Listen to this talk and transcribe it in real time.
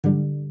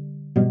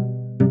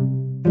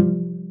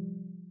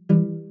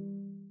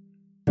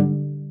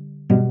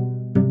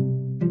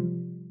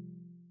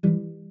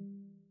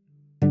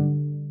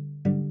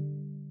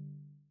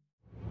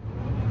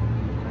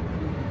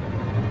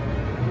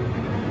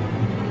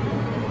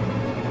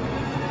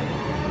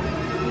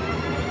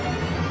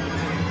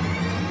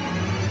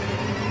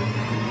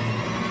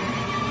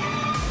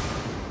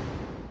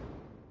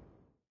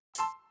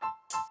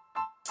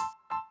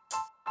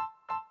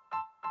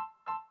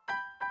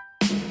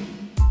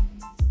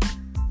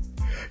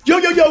Yo,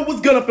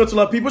 what's good, Unfiltered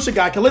Love people? It's your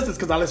guy, Callistus,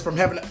 because I listen from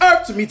heaven to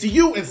earth to me to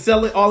you and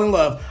sell it all in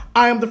love.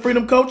 I am the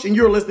Freedom Coach, and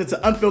you're listening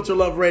to Unfiltered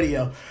Love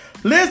Radio.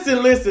 Listen.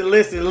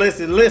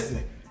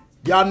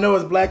 Y'all know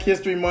it's Black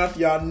History Month.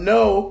 Y'all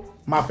know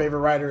my favorite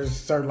writer is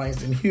Sir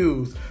Langston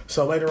Hughes.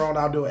 So later on,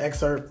 I'll do an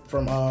excerpt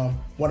from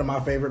one of my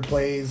favorite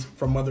plays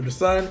from Mother to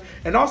Son,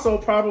 and also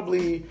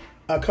probably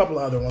a couple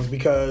of other ones,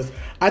 because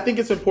I think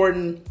it's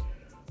important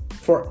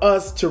for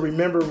us to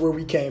remember where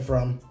we came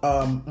from.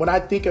 When I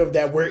think of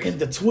that, we're in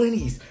the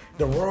 20s,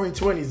 the roaring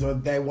 20s,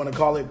 what they want to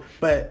call it.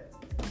 But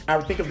I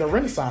think of the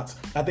Renaissance.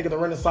 I think of the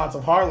Renaissance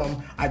of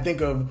Harlem. I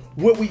think of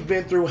what we've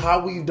been through,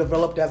 how we've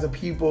developed as a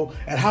people,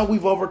 and how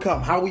we've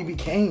overcome, how we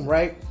became,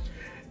 right?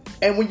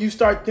 And when you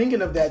start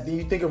thinking of that, then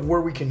you think of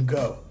where we can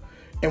go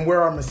and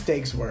where our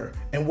mistakes were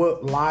and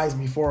what lies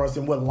before us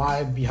and what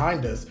lied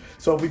behind us.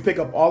 So if we pick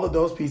up all of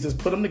those pieces,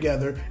 put them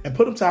together, and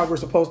put them to how we're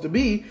supposed to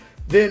be,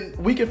 then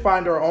we can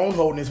find our own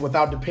wholeness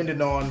without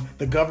depending on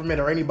the government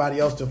or anybody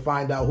else to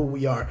find out who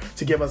we are,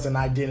 to give us an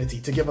identity,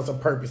 to give us a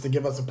purpose, to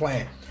give us a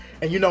plan.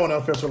 And you know, in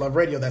Unfiltered Love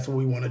Radio, that's what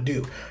we want to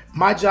do.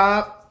 My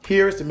job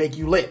here is to make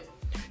you lit.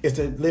 It's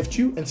to lift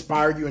you,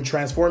 inspire you, and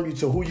transform you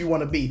to who you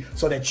want to be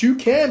so that you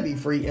can be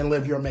free and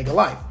live your mega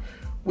life.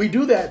 We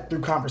do that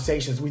through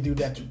conversations. We do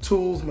that through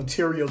tools,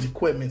 materials,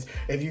 equipments.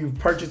 If you've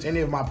purchased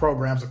any of my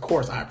programs, of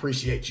course, I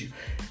appreciate you.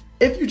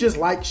 If you just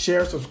like,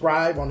 share,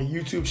 subscribe on the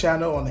YouTube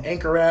channel, on the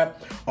Anchor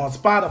app, on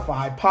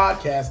Spotify,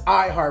 Podcast,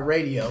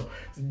 iHeartRadio,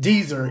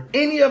 Deezer,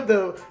 any of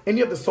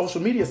the social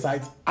media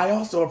sites, I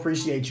also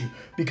appreciate you,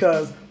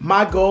 because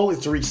my goal is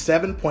to reach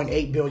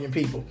 7.8 billion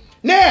people.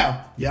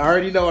 Now, you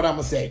already know what I'm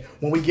going to say.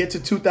 When we get to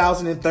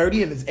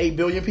 2030 and it's 8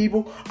 billion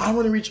people, I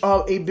want to reach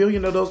all 8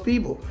 billion of those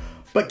people.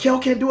 But Kel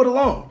can't do it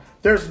alone.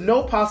 There's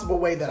no possible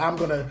way that I'm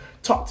going to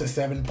talk to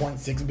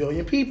 7.6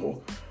 billion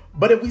people.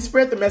 But if we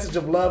spread the message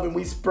of love, and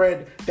we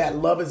spread that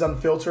love is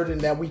unfiltered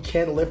and that we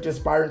can lift,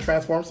 inspire, and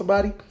transform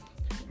somebody,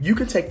 you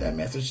can take that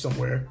message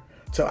somewhere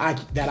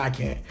that I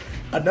can't.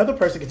 Another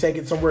person can take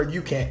it somewhere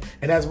you can't.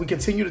 And as we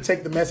continue to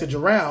take the message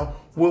around,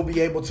 we'll be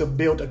able to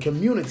build a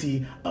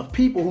community of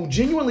people who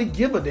genuinely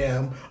give a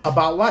damn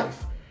about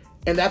life.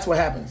 And that's what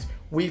happens.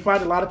 We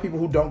find a lot of people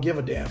who don't give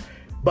a damn.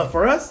 But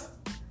for us,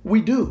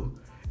 we do.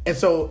 And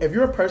so if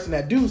you're a person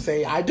that do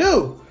say, I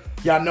do,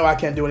 y'all know I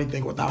can't do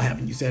anything without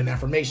having you say an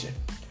affirmation.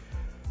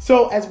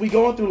 So as we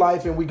go on through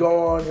life and we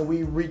go on and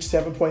we reach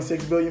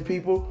 7.6 billion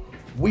people,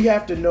 we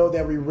have to know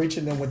that we're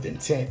reaching them with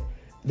intent,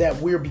 that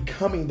we're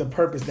becoming the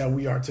purpose that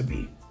we are to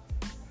be.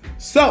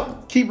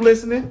 So keep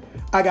listening.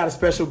 I got a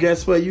special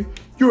guest for you.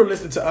 You're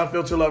listening to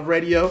Unfiltered Love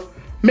Radio.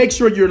 Make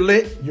sure you're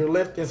lit,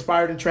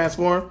 inspired, and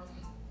transformed.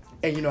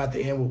 And you know at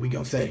the end what we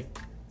gonna say.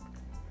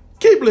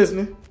 Keep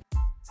listening.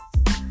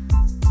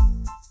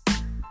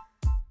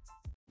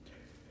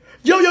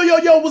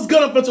 Yo, what's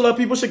good, Unfiltered Love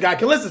people? It's your guy,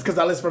 Callistus, because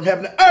I listen from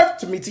heaven to earth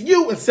to me to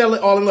you and sell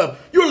it all in love.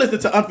 You're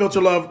listening to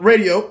Unfiltered Love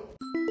Radio.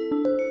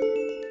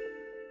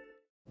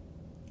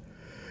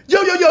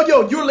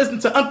 Yo, you're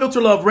listening to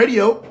Unfiltered Love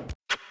Radio.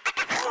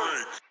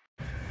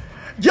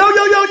 Yo,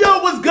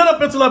 what's good,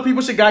 Unfiltered Love people?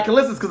 It's your guy,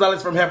 Callistus, because I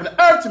listen from heaven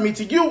to earth to me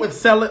to you and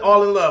sell it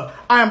all in love.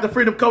 I am the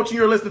Freedom Coach, and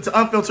you're listening to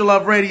Unfiltered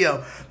Love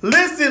Radio.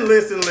 Listen.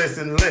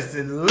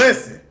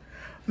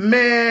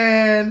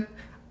 Man,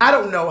 I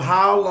don't know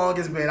how long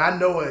it's been. I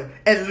know it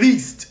at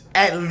least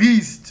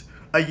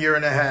a year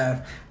and a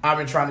half. I've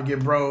been trying to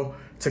get bro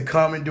to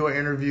come and do an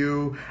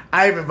interview.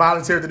 I even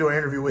volunteered to do an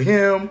interview with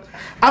him.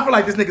 I feel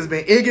like this nigga's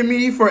been egging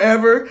me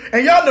forever.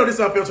 And y'all know this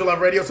on Unfiltered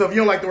Love Radio, so if you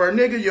don't like the word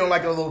nigga, you don't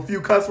like a little few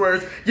cuss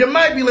words, you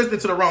might be listening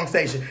to the wrong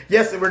station.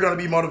 Yes, we're going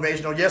to be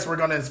motivational. Yes, we're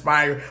going to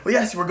inspire.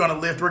 Yes, we're going to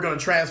lift. We're going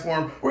to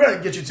transform. We're going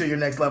to get you to your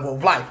next level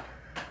of life.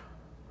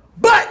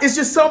 But it's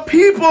just some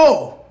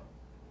people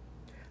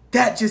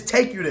that just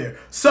take you there.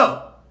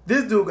 So,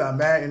 this dude got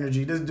mad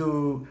energy. This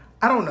dude,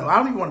 I don't know. I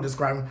don't even want to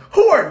describe him.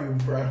 Who are you,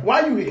 bro?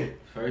 Why you here?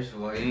 First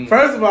of all,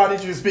 I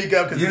need you to speak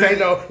up, because this ain't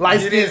no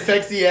light-skinned,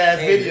 sexy-ass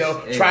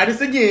video. Try this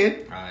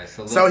again. All right,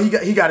 so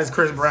he got his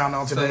Chris Brown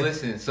on today.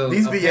 So listen,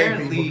 these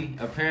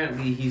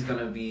apparently he's going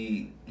to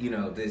be,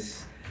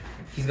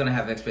 he's going to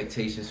have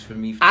expectations for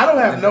me. I don't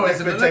have no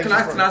expectations.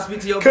 Can I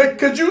speak to your people?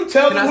 Could you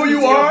tell them who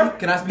you are?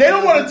 They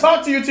don't want to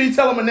talk to you until you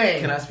tell them a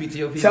name. Can I speak to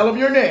your people? Tell them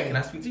your name. Can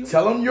I speak to you?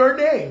 Tell them your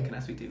name. Can I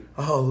speak to you?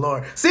 Oh,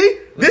 Lord. See?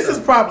 This is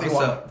probably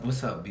why.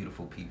 What's up,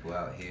 beautiful people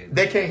out here?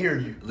 They can't hear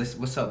you.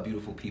 What's up,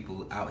 beautiful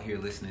people out here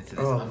listening to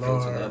this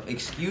Unfiltered Love?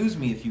 Excuse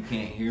me if you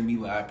can't hear me,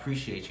 but I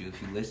appreciate you if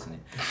you're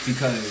listening,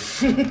 because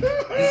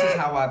this is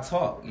how I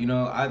talk.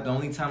 The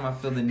only time I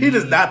feel the need... He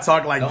does not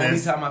talk like this. The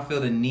only time I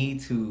feel the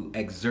need to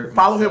exert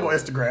Follow him on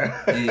Instagram.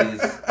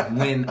 is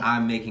when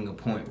I'm making a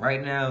point.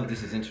 Right now,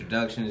 this is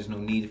introduction. There's no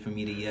need for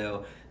me to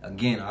yell.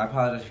 Again, I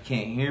apologize if you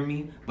can't hear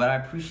me, but I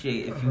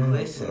appreciate if you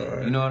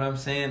listen. You know what I'm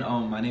saying?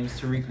 My name is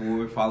Tariq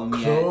Ward. Follow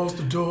me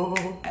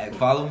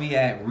follow me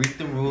at Reek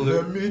the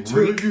Ruler. Let me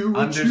tell you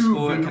what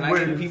 _. Can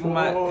I give people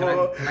my?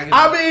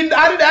 I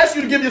didn't ask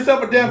you to give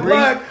yourself a damn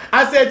plug.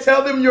 I said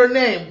tell them your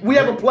name. We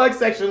have a plug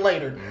section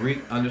later.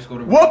 Reek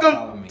 _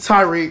 Welcome,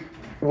 Tariq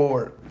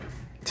Ward.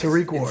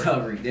 Tariq Ward.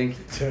 Tariq, thank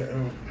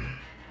you.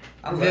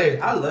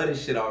 I love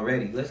this shit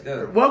already. Let's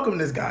go. Welcome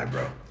this guy,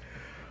 bro.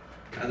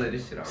 I love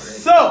this shit already.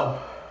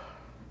 So,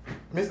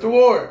 Mr.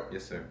 Ward.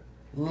 Yes, sir.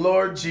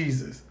 Lord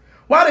Jesus.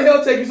 Why the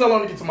hell take you so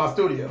long to get to my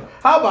studio?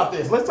 How about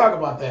this? Let's talk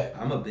about that.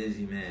 I'm a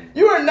busy man.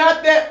 You are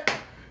not that.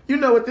 You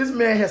know what? This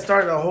man has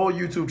started a whole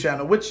YouTube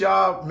channel, which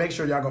y'all make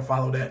sure y'all go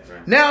follow that.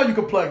 Right. Now you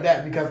can plug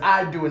that because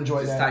I do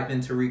enjoy Just that. type in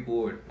Tariq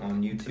Ward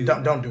on YouTube.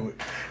 Don't do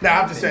it.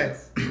 Now I'm just saying.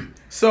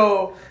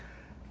 So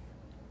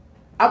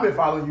I've been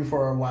following you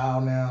for a while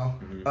now.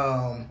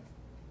 Mm-hmm.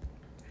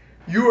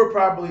 You are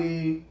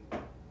probably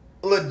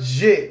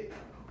legit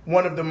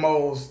one of the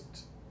most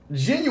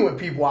genuine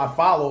people I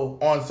follow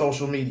on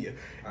social media.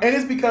 And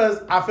it's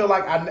because I feel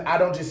like I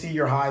don't just see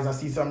your highs. I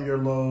see some of your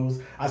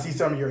lows. I see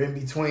some of your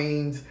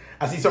in-betweens.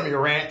 I see some of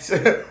your rants,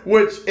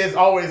 which is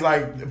always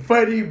like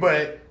funny,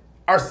 but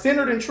are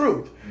centered in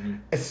truth.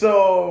 Mm-hmm.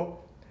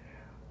 So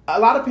a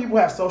lot of people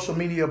have social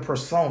media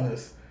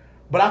personas,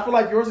 but I feel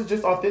like yours is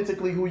just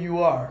authentically who you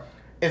are.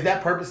 Is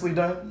that purposely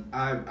done?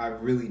 I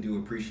really do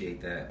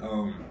appreciate that.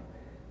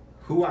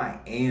 Who I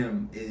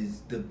am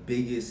is the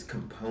biggest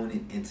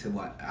component into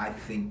what I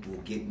think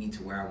will get me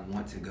to where I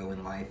want to go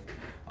in life.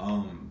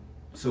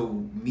 So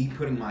me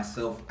putting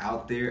myself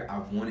out there, I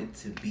want it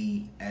to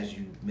be, as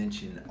you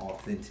mentioned,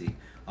 authentic.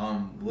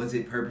 Was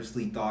it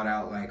purposely thought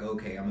out like,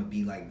 okay, I'm gonna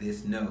be like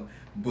this? No,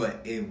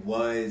 but it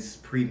was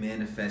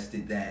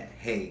pre-manifested that,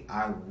 hey,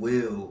 I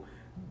will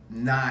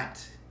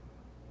not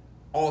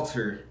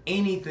alter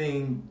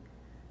anything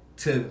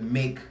to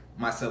make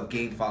myself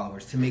gain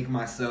followers, to make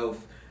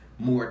myself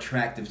more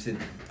attractive to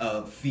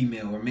a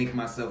female, or make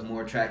myself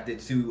more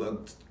attractive to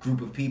a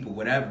group of people,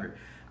 whatever.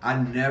 I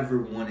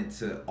never wanted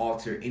to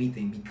alter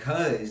anything,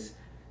 because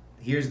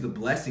here's the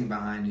blessing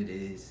behind it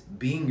is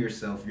being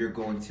yourself, you're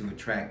going to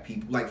attract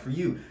people. Like for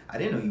you, I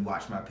didn't know you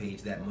watched my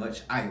page that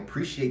much. I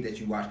appreciate that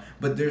you watch,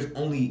 but there's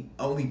only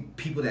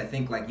people that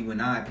think like you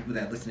and I, people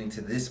that are listening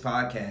to this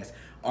podcast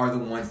are the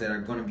ones that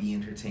are going to be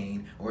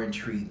entertained or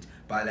intrigued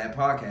by that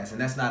podcast. And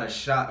that's not a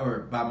shot, or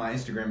by my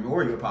Instagram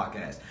or your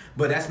podcast,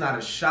 but that's not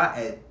a shot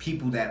at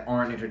people that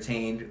aren't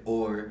entertained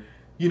or,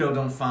 you know,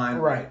 don't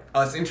find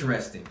us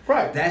interesting.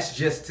 Right. That's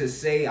just to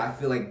say, I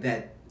feel like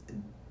that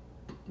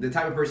the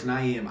type of person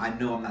I am, I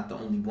know I'm not the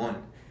only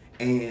one.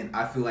 And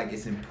I feel like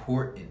it's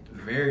important,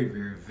 very,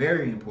 very,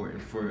 very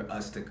important for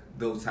us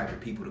those type of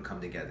people to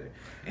come together.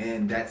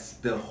 And that's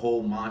the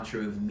whole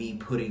mantra of me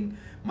putting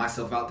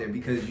myself out there,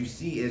 because as you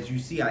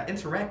see, I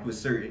interact with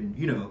certain,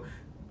 you know,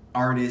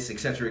 artists,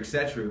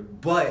 etc.,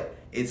 but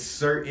it's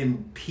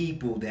certain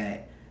people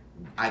that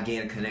I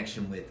gain a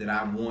connection with, that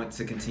I want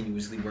to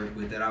continuously work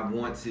with, that I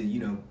want to, you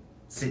know,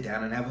 sit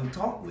down and have a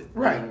talk with.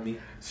 Right. You know what I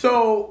mean?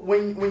 So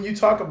when you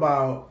talk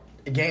about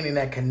gaining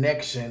that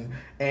connection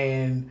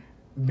and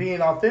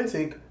being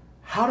authentic,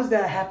 how does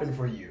that happen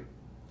for you?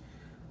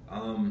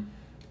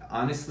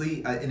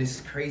 Honestly, and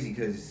it's crazy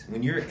because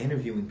when you're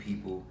interviewing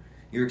people,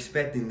 you're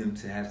expecting them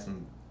to have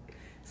some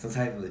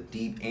type of a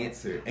deep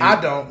answer. And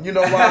I don't. You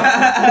know why?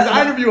 Because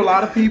I interview a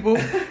lot of people,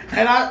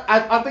 and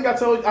I think I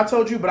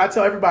told you, but I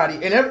tell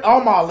everybody, and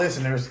all my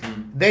listeners,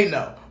 they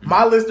know.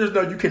 My listeners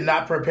know you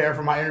cannot prepare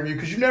for my interview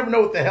because you never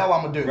know what the hell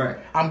I'm gonna do. Right.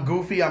 I'm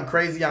goofy, I'm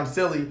crazy, I'm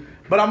silly,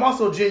 but I'm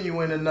also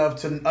genuine enough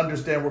to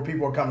understand where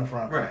people are coming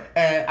from. Right.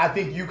 And I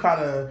think you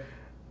kind of,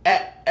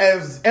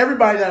 as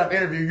everybody that I've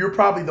interviewed, you're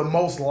probably the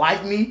most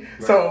like me.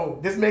 Right. So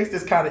this makes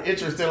this kind of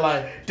interesting.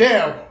 Like,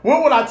 damn,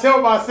 what would I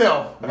tell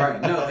myself? Right.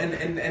 No,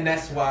 and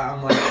that's why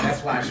I'm like,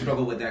 that's why I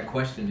struggle with that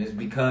question, is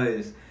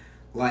because,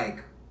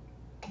 like,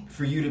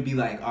 for you to be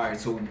like, all right,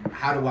 so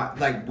how do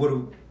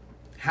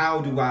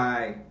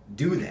I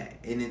do that?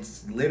 And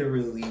it's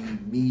literally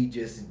me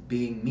just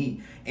being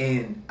me.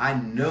 And I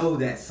know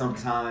that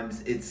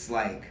sometimes it's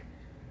like,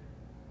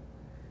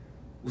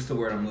 what's the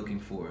word I'm looking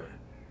for?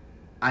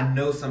 I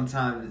know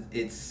sometimes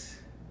it's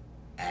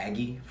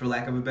aggy, for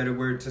lack of a better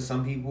word, to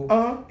some people.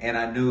 Uh-huh. And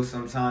I know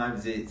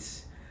sometimes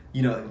it's,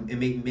 you know, it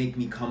make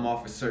me come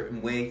off a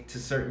certain way to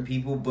certain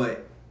people.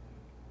 But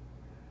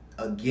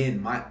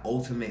again, my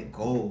ultimate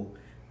goal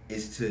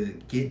is to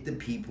get the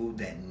people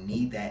that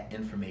need that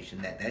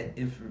information,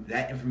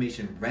 that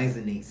information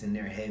resonates in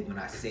their head when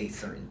I say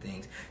certain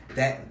things,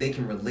 that they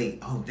can relate.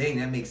 Oh, dang,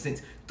 that makes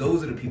sense.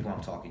 Those are the people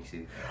I'm talking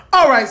to.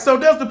 All right, so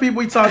that's the people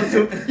we talking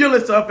to. You're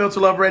listening to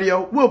Unfiltered Love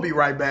Radio. We'll be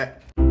right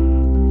back.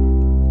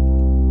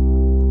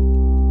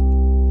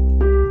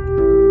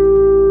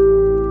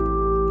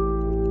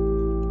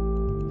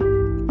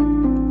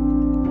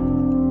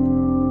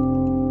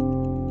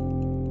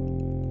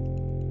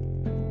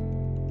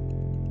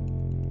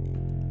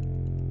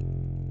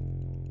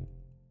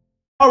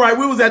 All right,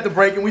 we was at the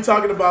break and we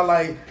talking about,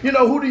 like, you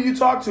know, who do you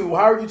talk to?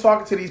 How are you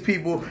talking to these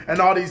people and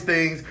all these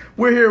things?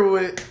 We're here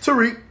with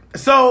Tariq.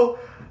 So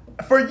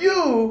for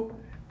you,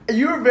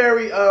 you're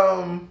very,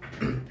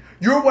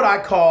 you're what I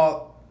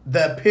call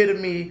the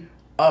epitome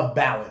of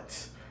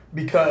balance,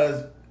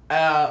 because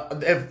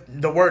if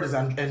the word is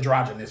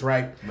androgynous,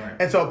 right? Right.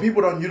 And so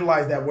people don't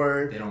utilize that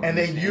word, and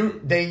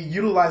it. they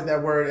utilize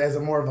that word as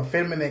a more of a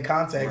feminine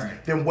context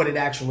Right. than what it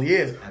actually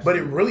is. Absolutely. But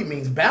it really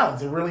means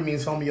balance. It really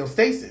means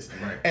homeostasis.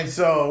 Right. And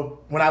so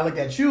when I look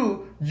at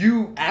you,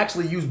 you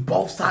actually use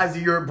both sides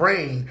of your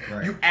brain.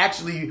 Right. You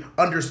actually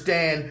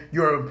understand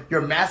your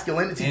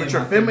masculinity, And but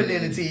your my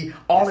femininity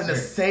all Yes, in the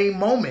sir. same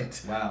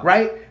moment. Wow.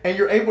 Right? And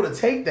you're able to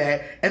take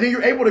that, and then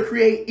you're able to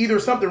create either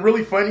something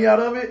really funny out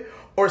of it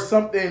or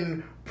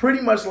something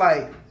pretty much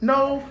like,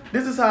 no,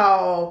 this is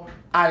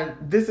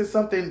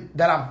something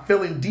that I'm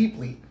feeling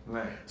deeply.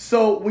 Right.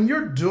 So when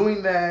you're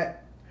doing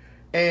that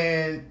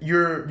and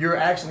you're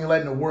actually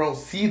letting the world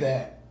see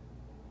that,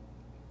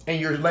 and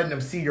you're letting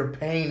them see your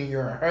pain and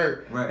your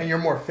hurt Right. and your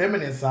more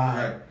feminine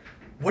side, Right.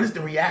 what is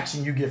the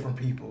reaction you get from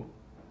people?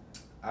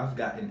 I've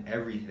gotten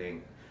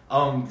everything.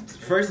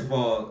 First of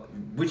all,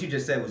 what you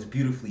just said was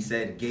beautifully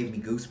said. It gave me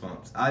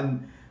goosebumps.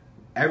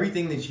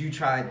 Everything that you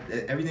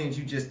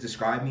just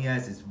described me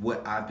as is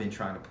what I've been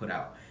trying to put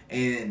out.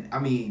 And I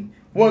mean,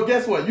 well,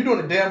 guess what? You're doing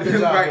a damn good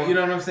job. right? You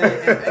know what I'm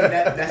saying? And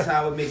that's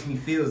how it makes me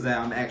feel, is that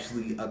I'm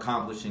actually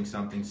accomplishing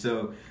something.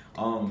 So,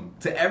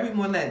 to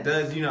everyone that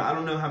does, I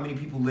don't know how many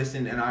people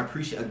listen, and I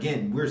appreciate.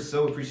 Again, we're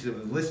so appreciative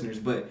of listeners,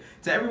 but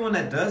to everyone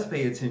that does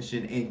pay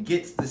attention and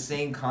gets the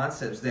same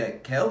concepts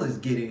that Kel is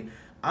getting,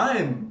 I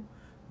am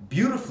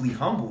beautifully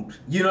humbled.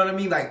 You know what I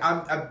mean? Like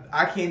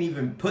I can't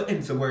even put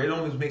into words. It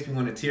almost makes me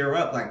want to tear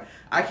up. Like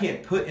I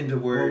can't put into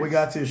words. Well, we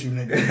got tissue,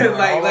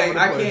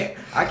 nigga.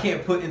 I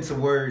can't put into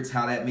words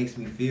how that makes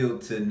me feel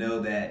to know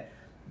that,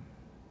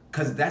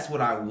 because that's what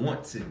I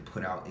want to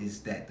put out, is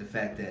that the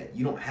fact that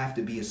you don't have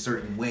to be a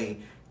certain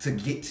way to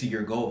get to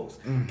your goals.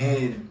 Mm-hmm.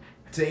 And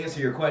to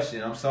answer your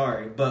question, I'm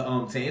sorry,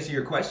 but to answer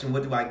your question,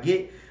 what do I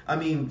get? I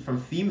mean,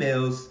 from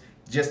females.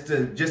 Just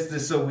to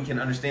so we can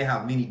understand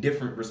how many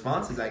different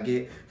responses I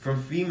get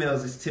from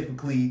females, is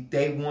typically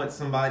they want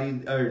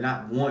somebody, or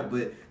not want,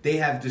 but they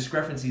have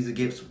discrepancies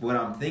against what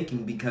I'm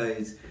thinking,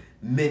 because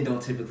men don't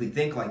typically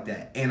think like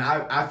that. And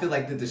I feel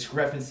like the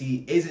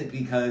discrepancy isn't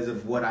because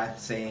of what I'm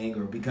saying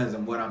or because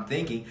of what I'm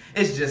thinking.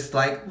 It's just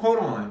like, hold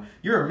on,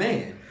 you're a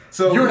man.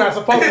 So you're not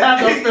supposed to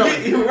have those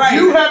feelings. Right.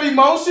 You have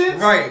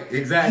emotions. Right,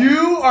 exactly.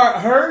 You are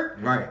hurt.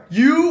 Right.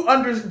 You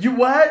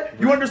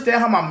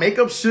understand how my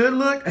makeup should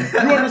look. You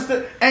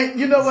understand. And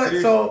you know what?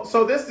 Seriously.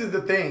 So this is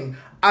the thing.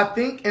 I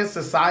think in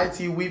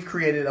society we've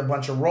created a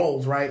bunch of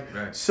roles, right?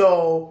 Right.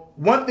 So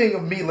one thing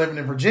of me living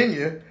in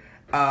Virginia,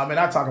 and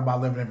I talk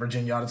about living in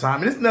Virginia all the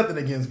time, and it's nothing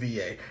against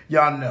VA,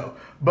 y'all know,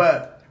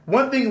 but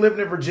one thing living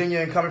in Virginia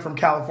and coming from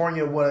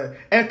California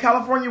and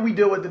California we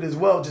deal with it as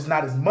well, just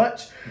not as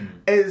much,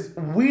 is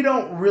we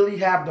don't really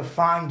have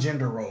defined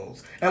gender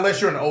roles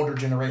unless you're an older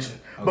generation.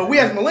 Okay. But we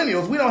as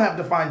millennials, we don't have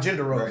defined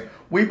gender roles. Right.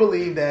 We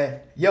believe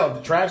that, if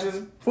the trash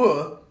is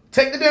full,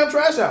 take the damn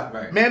trash out.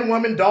 Right. Man,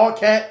 woman, dog,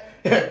 cat.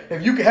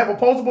 If you can have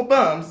opposable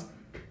thumbs,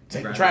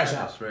 take the trash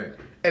out. Right.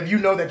 If you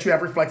know that you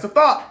have reflexive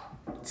thought,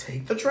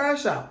 take the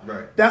trash out.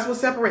 Right. That's what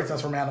separates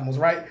us from animals,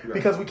 right?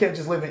 Because we can't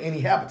just live in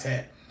any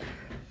habitat.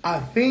 I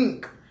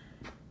think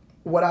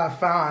what I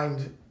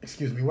find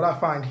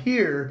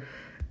here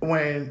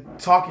when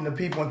talking to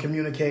people and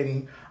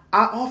communicating,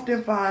 I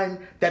often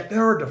find that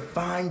there are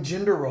defined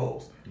gender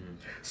roles. Mm-hmm.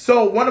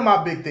 So one of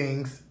my big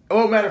things,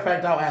 matter of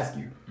fact, I'll ask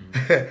you.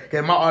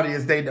 Okay, my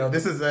audience, they know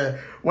this is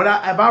if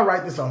I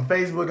write this on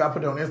Facebook, I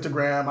put it on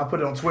Instagram, I put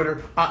it on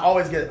Twitter, I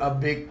always get a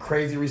big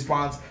crazy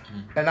response,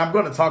 and I'm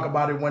going to talk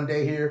about it one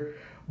day here.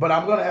 But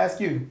I'm going to ask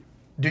you: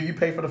 do you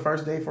pay for the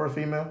first date for a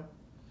female?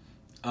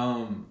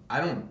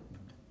 I don't.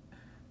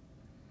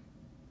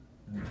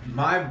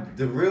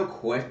 The real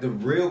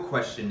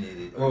question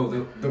is,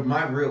 or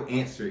my real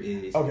answer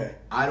is, okay,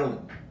 I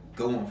don't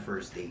go on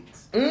first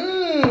dates.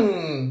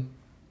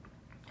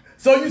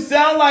 So you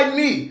sound like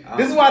me.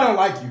 This is why I don't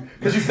like you,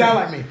 because you sound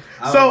like me.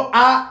 So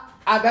I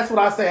that's what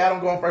I say. I don't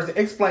go on first date.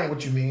 Explain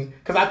what you mean,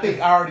 because I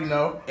think I already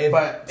know.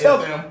 But tell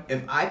them.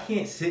 If I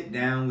can't sit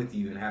down with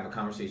you and have a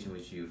conversation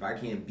with you, if I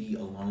can't be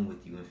alone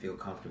with you and feel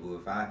comfortable,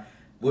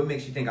 what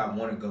makes you think I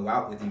want to go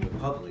out with you in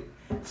public?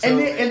 So,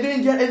 and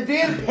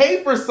then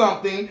pay for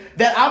something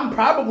that I'm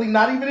probably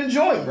not even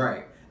enjoying.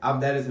 Right. That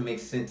doesn't make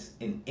sense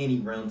in any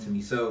realm to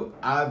me. So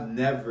I've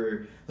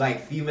never,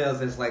 like,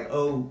 females that's like,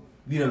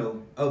 we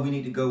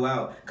need to go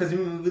out. Because we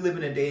live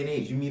in a day and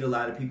age. You meet a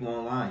lot of people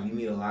online. You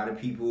meet a lot of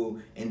people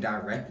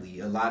indirectly.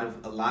 A lot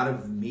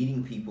of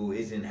meeting people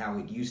isn't how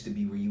it used to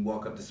be, where you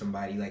walk up to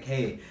somebody like,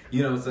 hey,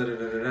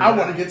 I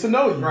want to get to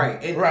know you.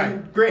 Right.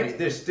 And granted,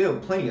 there's still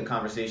plenty of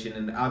conversation,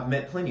 and I've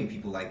met plenty of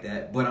people like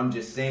that. But I'm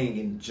just saying,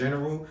 in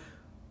general,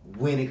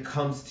 when it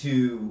comes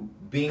to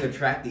being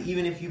attracted,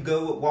 even if you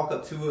walk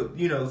up to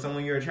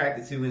someone you're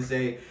attracted to and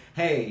say,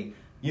 hey,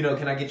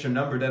 can I get your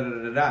number?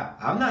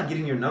 I'm not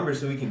getting your number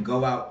so we can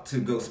go out to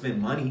go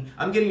spend money.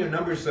 I'm getting your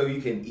number so you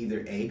can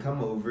either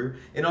come over.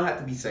 It don't have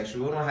to be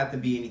sexual. It don't have to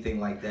be anything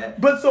like that.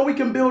 But so we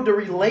can build a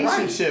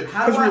relationship.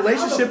 Because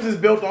relationships is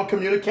built on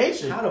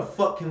communication. How the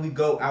fuck can we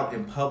go out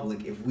in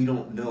public if we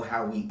don't know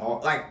how we are?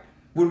 Like,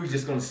 What, are we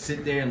just gonna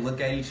sit there and look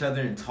at each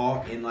other and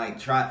talk and like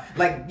try?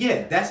 Like,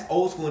 yeah, that's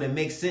old school and it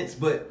makes sense.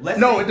 But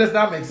it does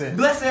not make sense.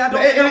 Let's say I don't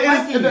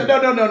like you. No.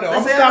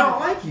 Let's say I don't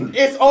like you.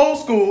 It's old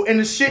school and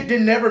the shit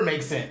didn't never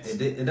make sense.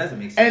 It doesn't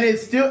make sense. And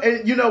it's still,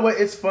 and you know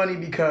what? It's funny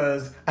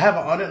because I have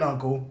an aunt and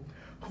uncle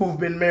who've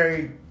been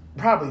married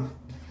probably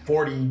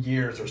 40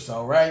 years or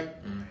so, right?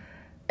 Mm.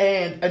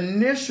 And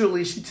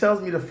initially, she tells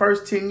me the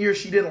first 10 years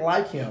she didn't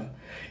like him.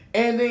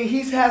 And then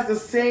he has the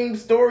same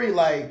story,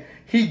 like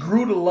he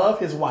grew to love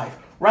his wife,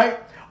 right?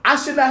 I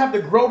should not have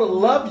to grow to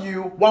love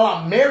you while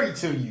I'm married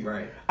to you.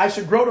 Right. I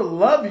should grow to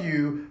love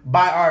you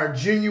by our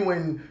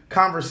genuine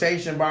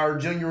conversation, by our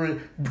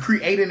genuine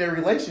creating a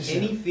relationship.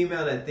 Any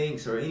female that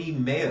thinks, or any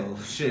male,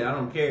 shit, I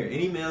don't care.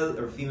 Any male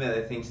or female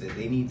that thinks that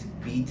they need to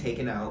be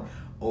taken out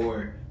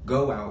or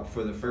go out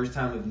for the first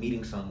time of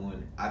meeting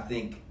someone, I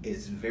think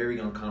is very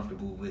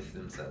uncomfortable with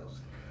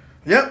themselves.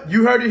 Yep,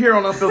 you heard it here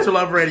on Unfiltered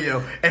Love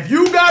Radio. If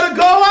you gotta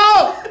go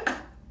out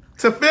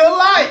to feel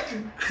like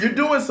you're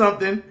doing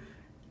something,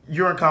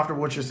 you're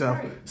uncomfortable with yourself.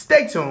 Right.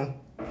 Stay tuned.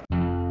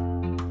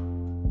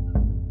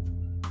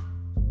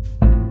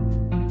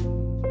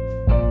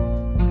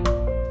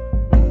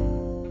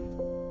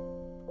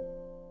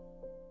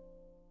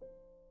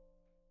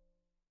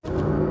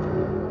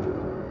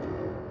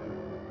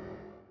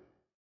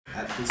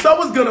 So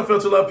what's good,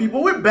 Unfiltered Love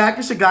people? We're back.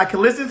 It's your guy,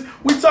 Calistance.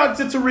 We talked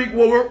to Tariq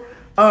Wooler.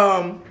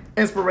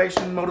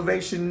 Inspiration,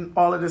 motivation,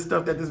 all of this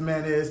stuff that this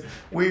man is.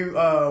 We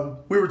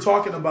were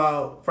talking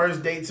about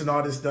first dates and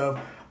all this stuff.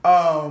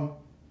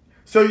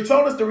 So you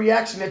told us the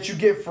reaction that you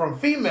get from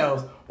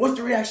females. What's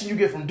the reaction you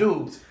get from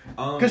dudes?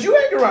 Because you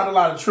hang around a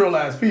lot of trill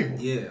ass people.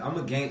 Yeah, I'm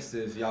a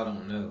gangster if y'all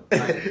don't know.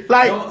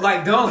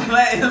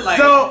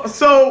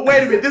 So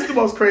wait a minute. This is the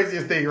most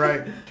craziest thing,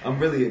 right? I'm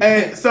really a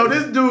gangster. And so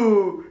this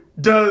dude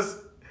does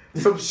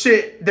some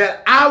shit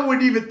that I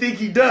wouldn't even think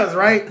he does,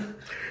 right?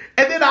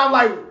 And then I'm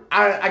like,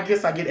 I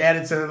guess I get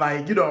added to,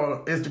 like, you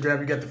know,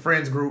 Instagram, you get the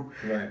friends group.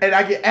 Right. And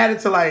I get added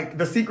to, like,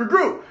 the secret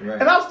group. Right.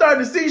 And I'm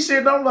starting to see shit,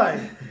 and I'm like,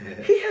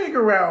 he hang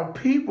around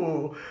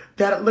people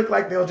that look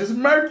like they'll just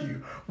murk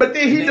you. But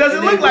then he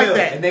doesn't look like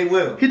that. And they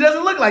will. He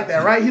doesn't look like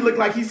that, right? He look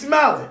like he's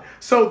smiling.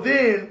 So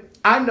then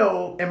I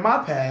know in my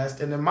past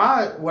and in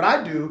what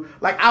I do,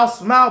 like, I'll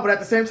smile, but at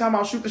the same time,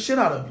 I'll shoot the shit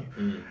out of you.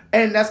 Mm.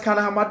 And that's kind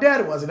of how my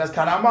dad was, and that's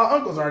kind of how my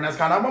uncles are, and that's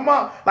kind of how my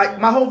mom. Like,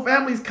 my whole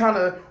family's kind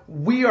of,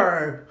 we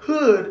are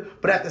hood,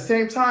 but at the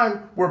same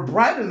time, we're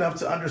bright enough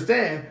to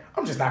understand,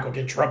 I'm just not going to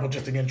get in trouble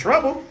just to get in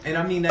trouble. And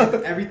I mean,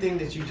 everything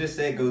that you just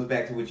said goes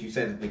back to what you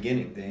said at the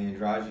beginning, the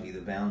androgyny,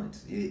 the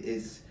balance.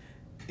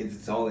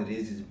 It's all it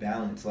is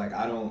balance. Like,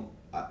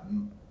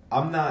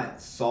 I'm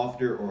not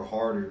softer or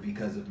harder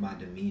because of my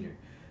demeanor.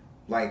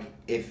 Like,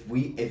 if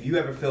you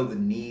ever feel the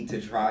need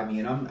to try me,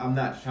 and I'm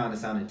not trying to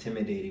sound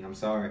intimidating, I'm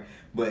sorry,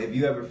 but if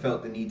you ever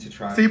felt the need to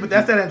try me. See, but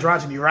that's that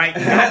androgyny, right?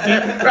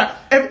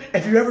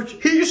 If you ever,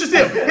 you should see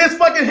him. His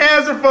fucking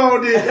hands are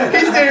folded.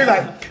 He's there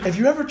like, if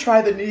you ever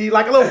try the knee,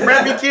 like a little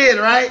preppy kid,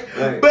 right?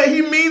 But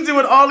he means it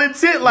with all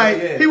intent,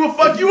 like, he will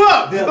fuck you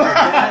up.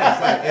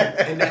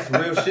 Yeah, and that's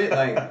real shit.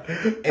 Like,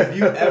 if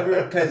you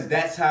ever, because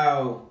that's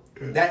how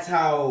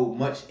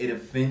much it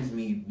offends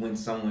me when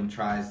someone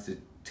tries to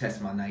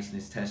test my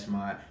niceness, test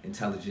my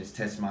intelligence,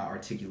 test my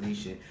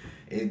articulation.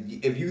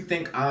 If you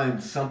think I'm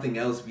something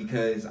else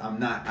because I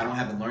don't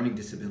have a learning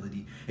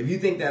disability. If you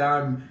think that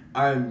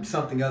I'm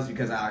something else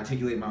because I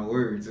articulate my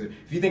words, or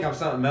if you think I'm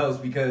something else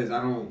because I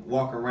don't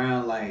walk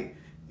around like,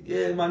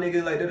 yeah, my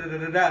nigga, like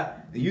da-da-da-da-da,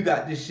 then you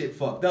got this shit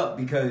fucked up,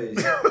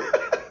 because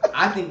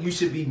I think you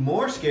should be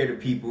more scared of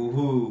people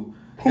who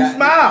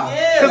smile.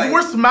 Yeah, because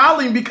we're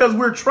smiling because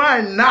we're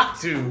trying not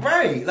to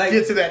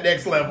get to that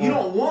next level. You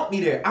don't want me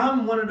there.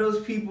 I'm one of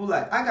those people,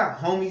 like, I got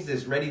homies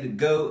that's ready to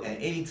go at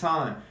any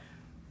time.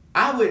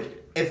 I would,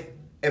 if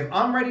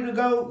I'm ready to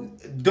go,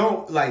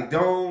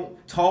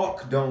 don't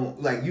talk,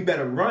 you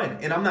better run.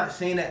 And I'm not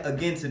saying that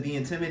again to be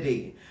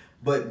intimidating,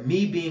 but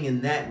me being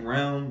in that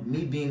realm,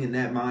 me being in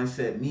that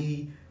mindset,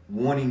 me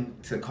wanting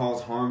to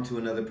cause harm to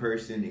another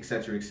person,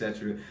 etc.,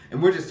 etc.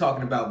 And we're just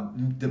talking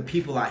about the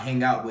people I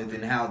hang out with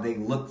and how they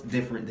look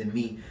different than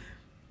me.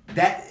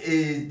 That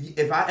is,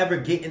 if I ever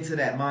get into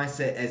that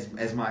mindset as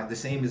the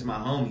same as my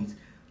homies,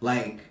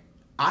 like,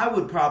 I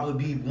would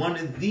probably be one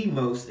of the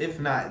most, if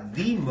not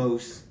the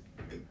most,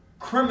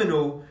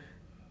 criminal,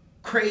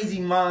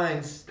 crazy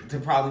minds to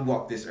probably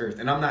walk this earth.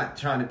 And I'm not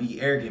trying to be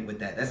arrogant with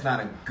that. That's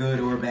not a good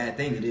or a bad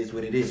thing. It is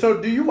what it is.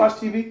 So, do you watch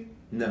TV?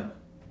 No.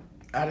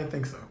 I didn't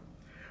think so.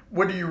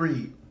 What do you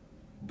read?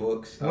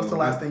 Books. What's the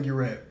last thing you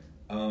read?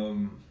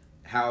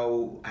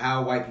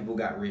 How White People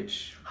Got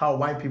Rich. How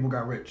White People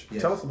Got Rich.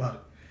 Yes. Tell us about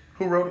it.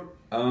 Who wrote it?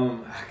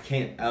 I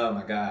can't. Oh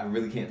my god, I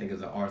really can't think of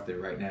the author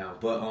right now.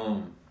 But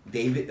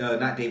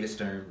not David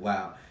Stern.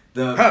 Wow.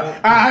 David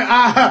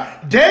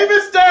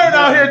Stern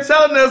out here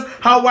telling us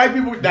how white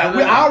people.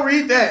 I'll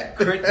read that.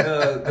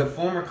 The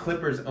former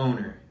Clippers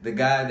owner, the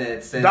guy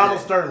that said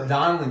Sterling.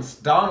 Donald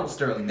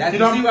Sterling. That's, you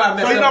see why I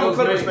messed up. So you're a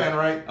Clippers fan,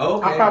 right?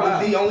 Okay, I'm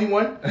probably the only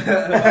one.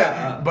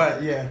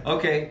 But yeah.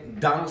 Okay,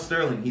 Donald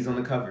Sterling. He's on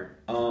the cover.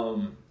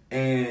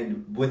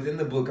 And within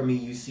the book, I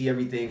mean, you see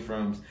everything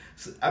from.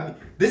 I mean,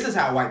 this is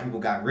how white people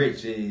got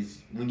rich.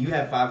 Is when you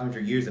have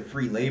 500 years of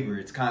free labor,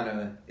 it's kind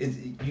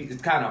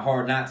of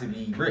hard not to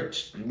be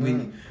rich.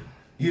 When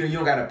you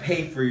don't got to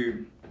pay for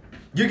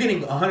you're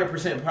getting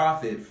 100%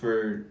 profit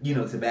for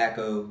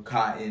tobacco,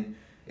 cotton,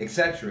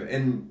 etc.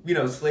 And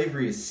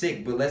slavery is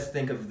sick, but let's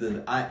think of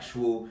the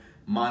actual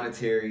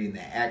monetary and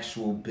the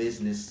actual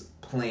business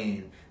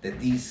plan that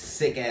these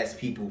sick ass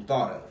people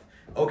thought of.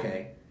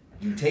 Okay.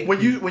 When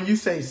you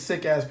say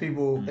sick ass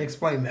people,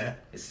 explain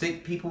that.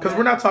 Sick people, because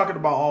we're not talking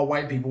about all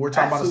white people. We're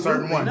talking about a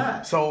certain one.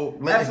 Not. So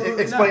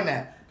explain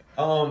that.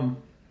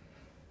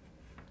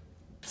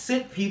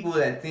 Sick people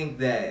that think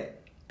that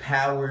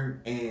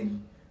power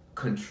and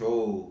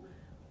control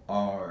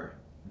are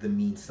the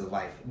means to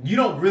life. You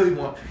don't really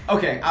want.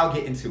 Okay, I'll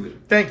get into it.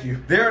 Thank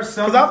you. There are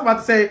some. Because I was about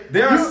to say,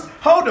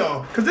 hold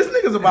on, because this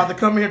nigga's about to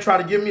come here and try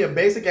to give me a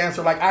basic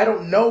answer like I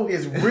don't know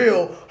his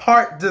real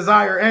heart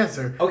desire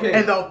answer. Okay.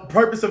 And the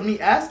purpose of me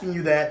asking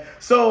you that.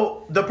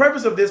 So the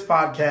purpose of this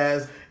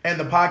podcast and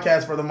the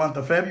podcast for the month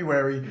of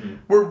February,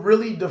 we're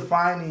really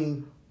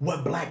defining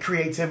what black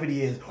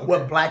creativity is,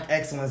 what black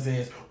excellence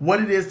is,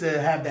 what it is to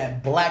have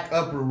that black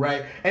uproot,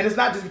 right? And it's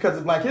not just because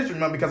it's Black History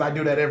Month, because I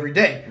do that every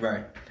day.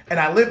 Right. And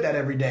I live that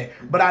every day.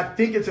 But I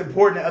think it's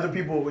important that other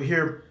people will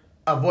hear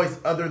a voice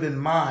other than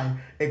mine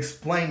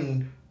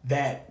explaining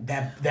that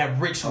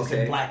richness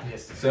and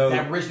blackness. So,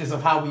 that richness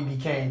of how we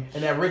became,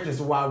 and that richness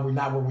of why we're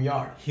not where we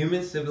are.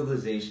 Human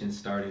civilization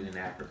started in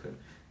Africa.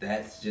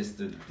 That's just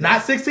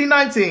not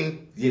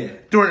 1619. Yeah.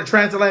 During the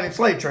transatlantic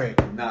slave trade.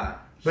 Nah.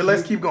 But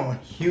let's keep going.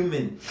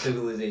 Human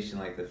civilization,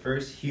 like the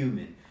first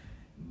human,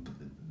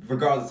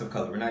 regardless of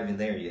color, we're not even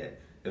there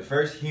yet. The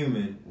first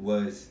human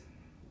was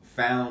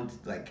found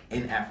like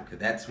in Africa.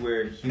 That's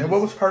where humans. And what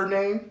was her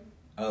name?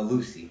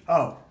 Lucy.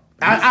 Oh,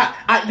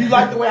 I you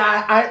like the way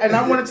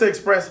I wanted to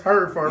express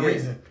her for a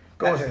reason.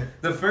 Go ahead.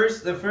 The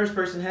first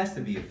person has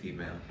to be a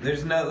female.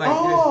 There's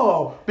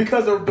no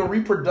because of the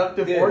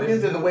reproductive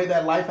organs and the way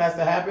that life has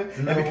to happen,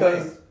 and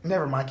because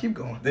never mind, keep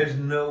going. There's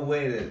no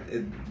way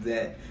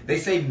that they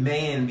say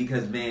man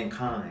because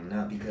mankind,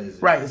 not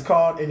because right. It's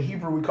called in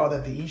Hebrew we call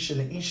that the Ish and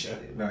the Isha.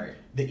 Right.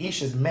 The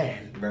Ish is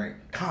man. Right.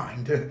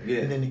 Kind. Yeah.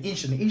 And then the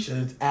Ish and the Isha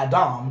is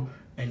Adam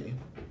and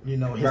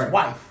his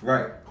wife.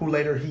 Right. Who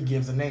later he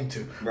gives a name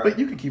to. Right. But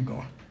you can keep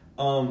going.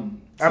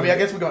 I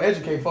guess we're going to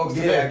educate folks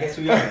today. Yeah, I guess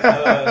we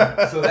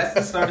are. So that's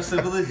the start of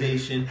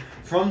civilization.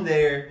 From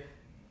there,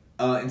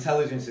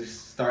 intelligence is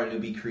starting to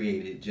be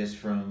created just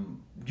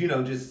from,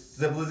 just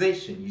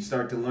civilization. You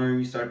start to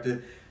learn,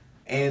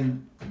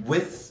 and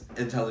with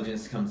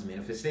intelligence comes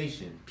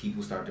manifestation.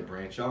 People start to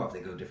branch off. They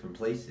go different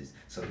places.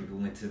 Some people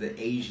went to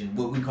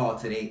what we call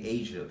today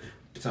Asia.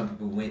 Some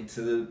people went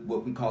to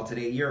what we call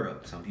today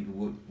Europe. Some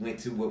people went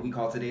to what we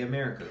call today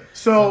America.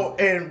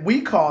 And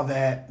we call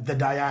that the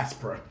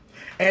diaspora.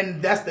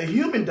 And that's the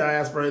human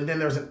diaspora, and then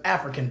there's an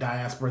African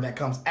diaspora that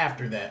comes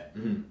after that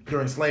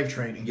during slave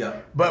trading. Yeah.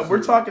 But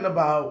we're talking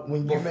about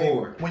when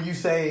you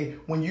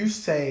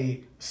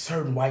say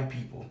certain white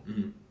people.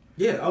 Mm-hmm.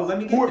 Yeah. Oh, let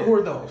me get there. Who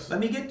are those? Let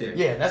me get there.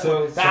 Yeah. That's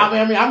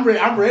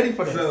I'm ready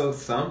for this. So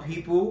some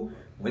people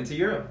went to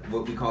Europe,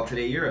 what we call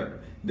today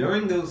Europe.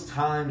 During those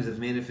times of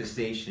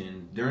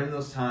manifestation, during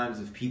those times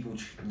of people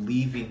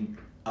leaving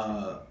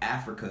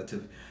Africa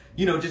to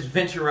just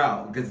venture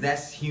out, because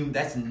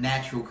that's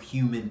natural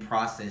human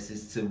process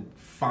is to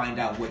find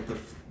out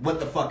what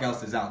the fuck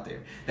else is out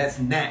there. That's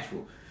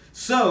natural.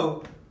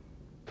 So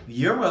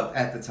Europe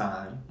at the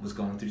time was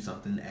going through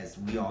something, as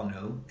we all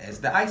know,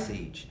 as the Ice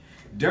Age.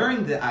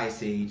 During the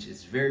Ice Age,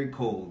 it's very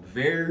cold,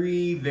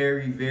 very,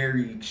 very,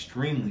 very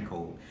extremely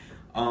cold.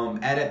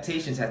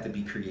 Adaptations have to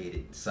be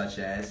created, such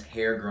as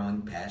hair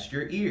growing past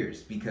your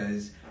ears,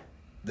 because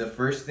the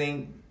first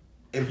thing.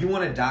 If you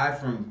want to die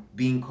from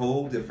being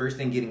cold, the first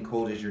thing getting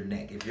cold is your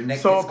neck. If your neck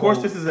so gets of course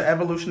cold, this is an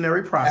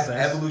evolutionary process.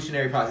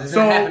 It's so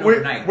gonna happen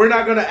overnight. We're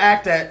not gonna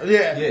act that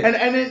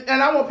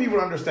And I want people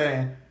to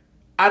understand.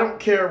 I don't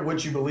care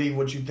what you believe,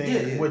 what you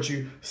think,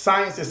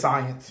 science is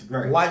science.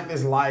 Right. Life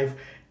is life.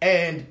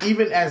 And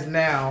even as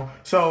now,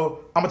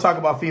 so I'm gonna talk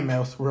about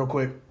females real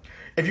quick.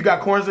 If you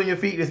got corns on your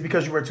feet, it's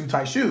because you wear too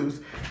tight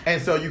shoes.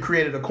 And so you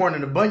created a corn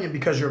and a bunion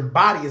because your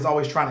body is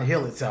always trying to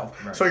heal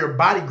itself. Right. So your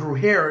body grew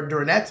hair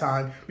during that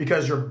time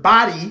because your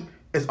body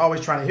is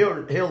always trying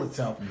to heal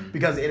itself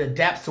because it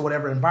adapts to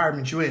whatever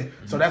environment you're in.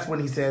 Mm-hmm. So that's when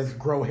he says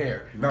grow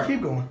hair. Right.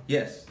 Keep going.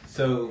 Yes.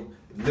 So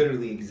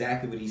literally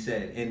exactly what he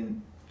said.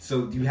 And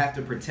so you have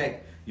to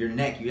protect your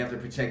neck. You have to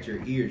protect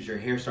your ears. Your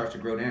hair starts to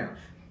grow down.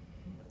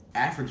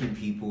 African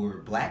people or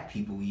black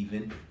people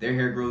even, their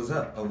hair grows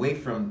up away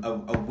from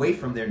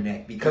their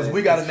neck because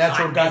we got a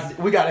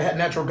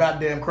natural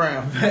goddamn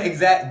crown.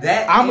 Exactly.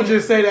 I'm gonna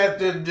just say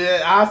that.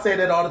 I say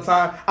that all the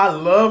time. I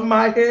love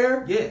my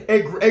hair. Yeah,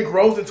 it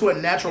grows into a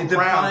natural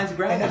crown. It defines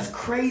gravity, and that's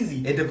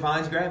crazy. It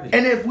defines gravity.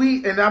 And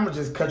I'm gonna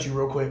just cut you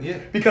real quick. Yeah,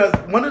 because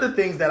one of the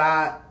things that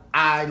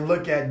I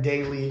look at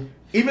daily,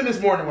 even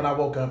this morning when I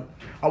woke up.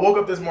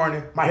 this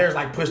morning, my hair's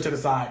like pushed to the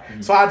side.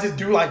 Mm-hmm. So I just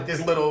do like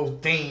this little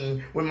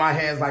thing with my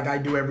hands like I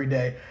do every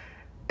day.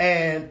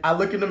 And I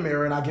look in the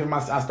mirror and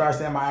I start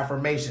saying my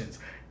affirmations.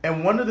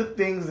 And one of the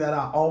things that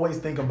I always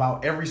think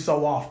about every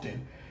so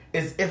often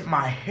is if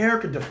my hair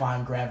could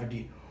define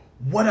gravity,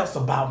 what else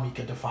about me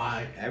could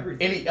defy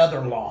everything? Any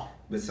other law?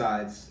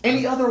 Besides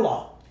any other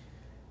law?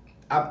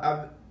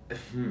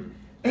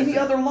 Any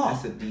other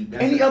law?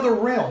 Any other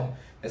realm?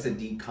 That's a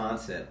deep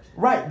concept.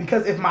 Right,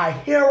 because if my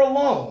hair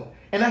alone,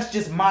 and that's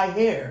just my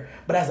hair,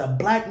 but as a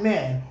black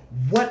man,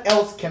 what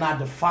else can I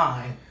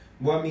define?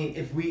 Well, I mean,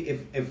 if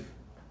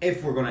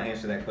we're gonna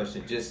answer that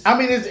question, just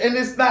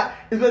it's not.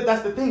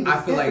 That's the thing. There's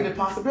I feel infinite like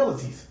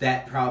possibilities.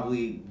 That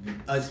probably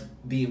us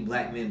being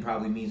black men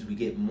probably means we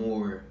get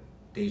more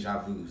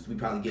deja vus. We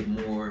probably get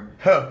more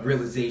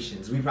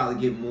realizations. We probably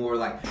get more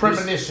like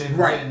premonitions,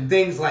 right? And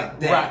things like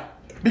that. Right.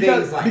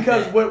 Because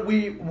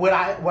what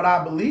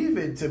I believe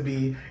it to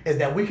be is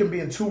that we can be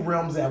in two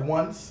realms at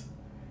once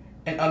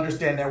and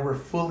understand that we're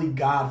fully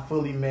God,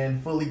 fully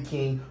man, fully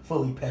king,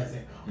 fully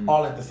peasant,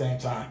 all at the same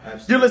time.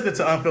 Absolutely. You're listening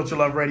to Unfiltered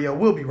Love Radio.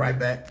 We'll be right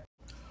back.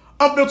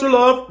 Unfiltered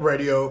Love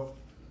Radio.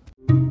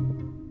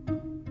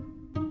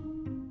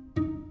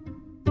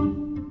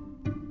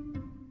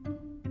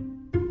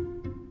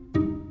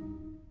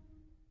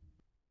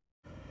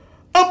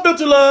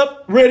 Unfiltered Love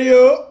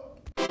Radio.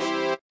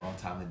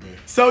 Time of day.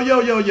 So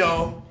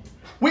yo,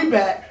 we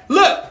back.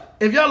 Look,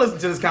 if y'all listen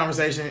to this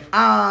conversation,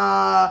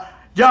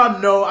 y'all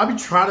know I be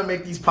trying to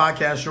make these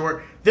podcasts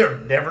short. They're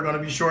never gonna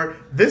be short.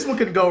 This one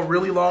can go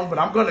really long, but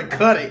I'm gonna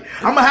cut it.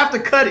 I'm gonna have to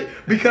cut it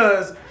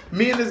because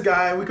me and this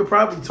guy, we could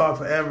probably talk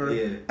forever.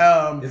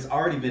 Yeah. It's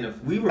already been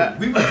we were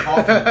talking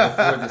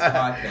before this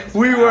podcast.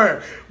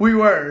 We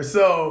were.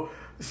 So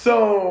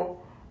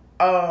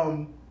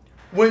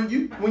when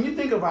you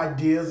think of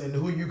ideas and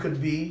who you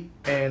could be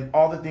and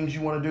all the things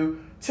you want to do,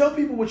 tell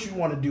people what you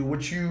want to do. What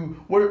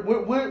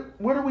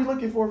are we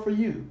looking for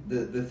you?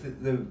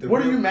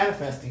 What are you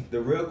manifesting?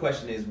 The real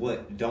question is,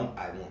 what don't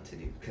I want to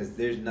do? Because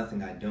there's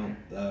nothing I don't.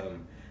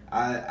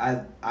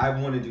 I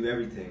want to do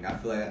everything. I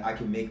feel like I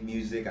can make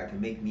music. I can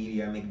make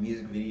media. I make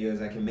music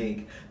videos. I can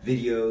make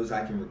videos.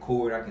 I can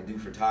record. I can do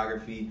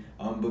photography.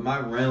 But my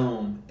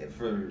realm,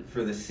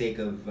 for the sake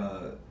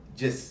of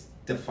just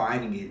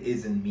defining it,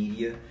 is in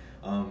media.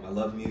 I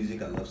love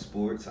music. I love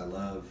sports. I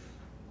love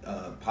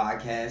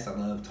podcasts. I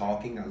love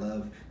talking. I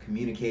love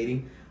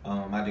communicating.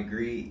 My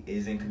degree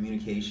is in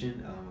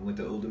communication. Went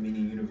to Old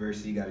Dominion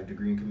University, got a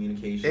degree in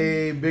communication.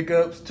 Hey, big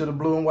ups to the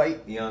blue and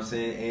white. You know what I'm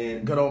saying?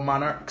 And good old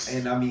Monarchs.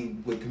 And I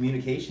mean, with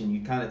communication, you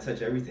kind of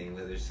touch everything,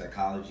 whether it's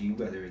psychology,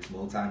 whether it's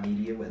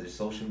multimedia, whether it's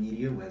social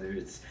media, whether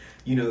it's,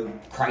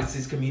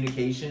 crisis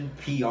communication,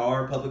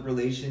 PR, public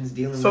relations,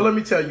 dealing with. So let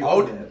me tell you,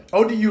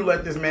 ODU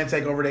let this man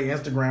take over their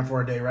Instagram for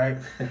a day, right?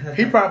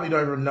 He probably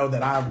don't even know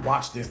that I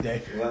watched this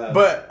day. Wow.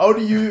 But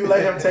ODU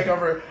let him take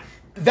over.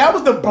 That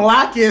was the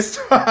blackest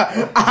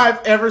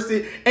I've ever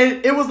seen.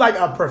 And it was like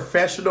a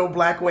professional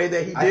black way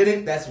that he did it. I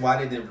think that's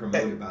why they didn't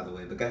promote it, by the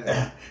way. But go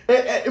ahead.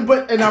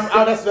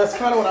 That's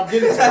kind of what I'm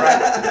getting to,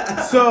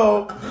 right?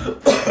 So,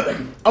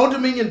 Old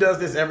Dominion does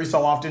this every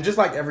so often, just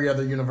like every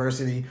other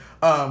university.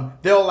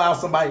 They'll allow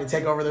somebody to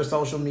take over their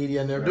social media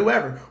and they'll do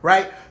whatever,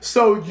 right?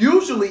 So,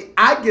 usually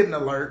I get an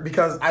alert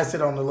because I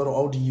sit on the little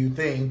ODU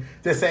thing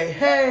that say,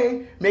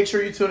 hey, make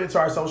sure you tune into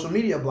our social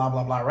media, blah,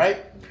 blah, blah,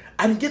 right?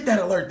 I didn't get that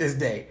alert this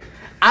day.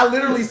 I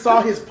literally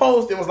saw his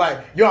post and was like,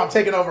 yo, I'm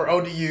taking over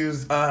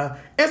ODU's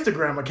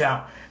Instagram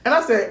account. And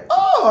I said,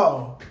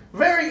 oh,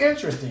 very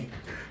interesting.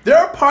 There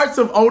are parts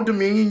of Old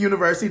Dominion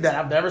University that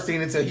I've never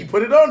seen until he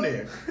put it on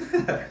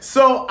there.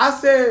 So I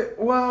said,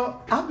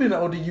 well, I've been to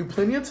ODU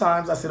plenty of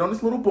times. I sit on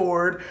this little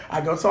board. I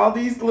go to all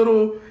these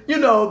little,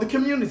 the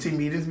community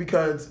meetings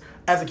because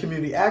as a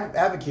community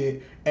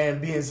advocate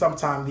and being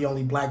sometimes the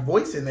only black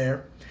voice in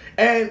there.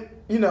 And,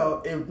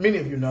 many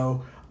of you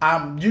know,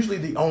 I'm usually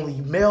the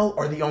only male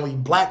or the only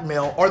black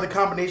male or the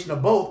combination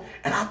of both.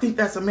 And I think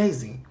that's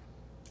amazing.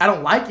 I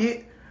don't like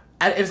it.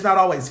 It's not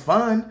always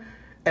fun.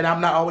 And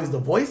I'm not always the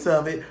voice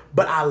of it.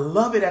 But I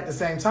love it at the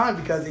same time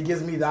because it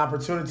gives me the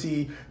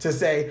opportunity to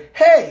say,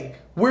 hey,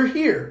 we're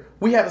here.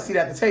 We have a seat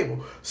at the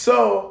table.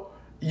 So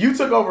you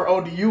took over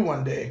ODU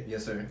one day.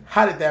 Yes, sir.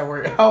 How did that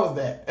work? How was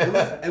that?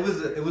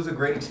 It was a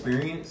great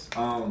experience.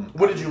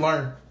 What did you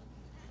learn?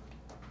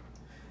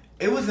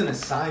 It was an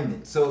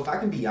assignment, so if I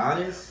can be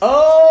honest.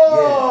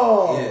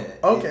 Oh, yeah.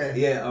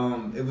 Okay.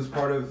 It was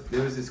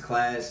there was this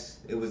class.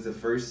 It was the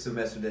first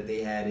semester that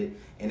they had it,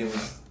 and it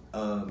was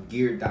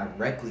geared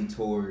directly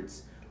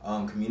towards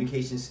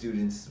communication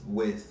students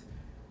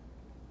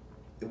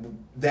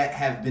that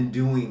have been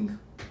doing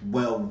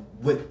well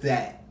with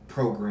that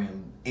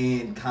program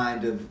and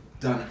kind of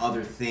done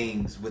other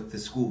things with the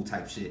school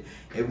type shit.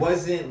 It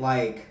wasn't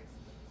like.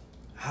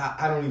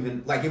 I don't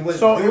even it was.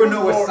 So there were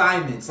no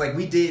assignments.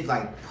 We did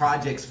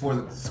projects for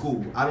the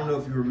school. I don't know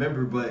if you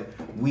remember, but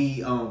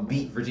we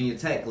beat Virginia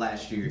Tech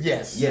last year.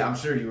 Yes. Yeah, I'm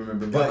sure you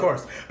remember. But of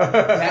course,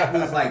 that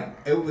was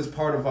it was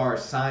part of our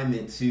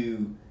assignment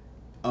to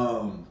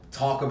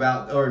talk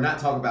about, or not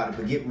talk about it,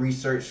 but get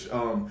research.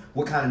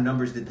 What kind of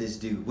numbers did this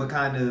do? What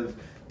kind of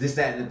this,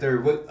 that, and the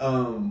third. What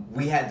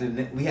we had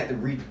to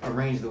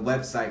rearrange the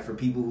website for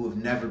people who have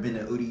never been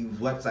to ODU's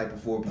website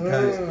before,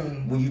 because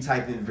when you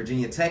type in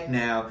Virginia Tech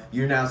now,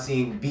 you're now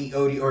seeing beat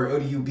ODU or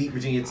ODU beat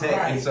Virginia Tech,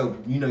 Right. and so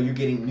you're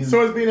getting new.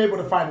 So it's being able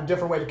to find a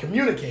different way to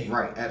communicate.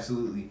 Right,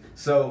 absolutely.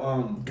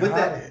 So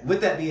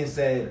with that being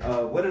said,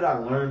 what did I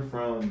learn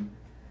from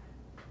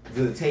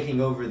the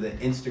taking over the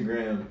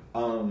Instagram?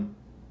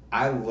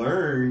 I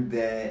learned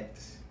that.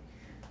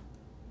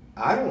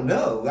 I don't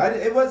know.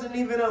 It wasn't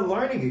even a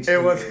learning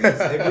experience.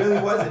 It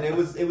really wasn't.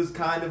 It was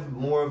kind of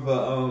more of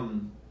a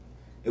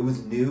it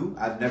was new.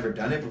 I've never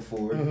done it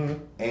before,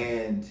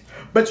 and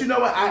but you know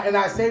what?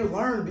 I say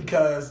learn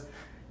because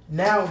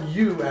now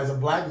you as a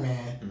black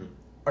man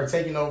are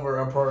taking over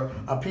a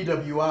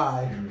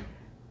PWI,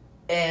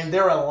 and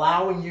they're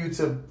allowing you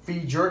to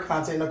feed your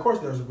content. And of course,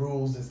 there's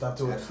rules and stuff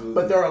to it,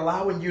 but they're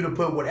allowing you to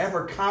put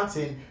whatever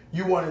content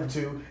you wanted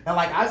to. And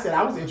like I said,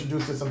 I was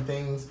introduced to some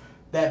things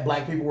that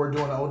black people were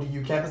doing on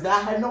ODU campus that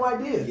I had no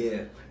idea.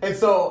 Yeah. And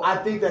so I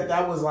think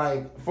that was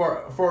like,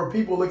 for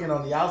people looking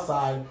on the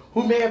outside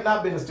who may have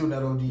not been a student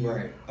at ODU,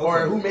 right. Okay.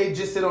 Or who may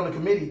just sit on the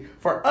committee,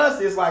 for us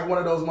it's like one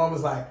of those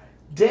moments like,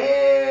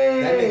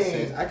 dang, that makes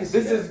sense. I can see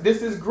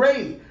this is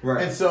great.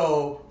 Right. And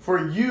so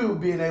for you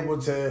being able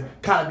to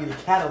kind of be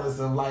the catalyst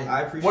of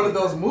like one of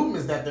those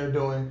movements that they're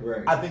doing,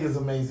 right. I think is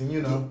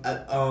amazing,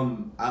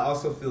 I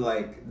also feel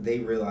like they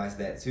realized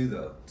that too,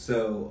 though.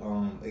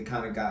 So it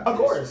kind of got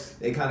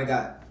it kind of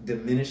got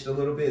diminished a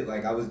little bit.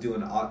 Like I was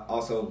doing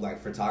also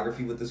like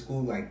photography with the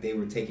school. Like they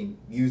were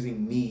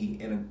using me,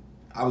 and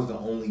I was the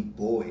only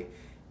boy.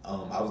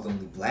 I was the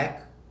only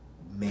black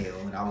male,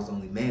 and I was the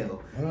only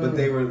male. But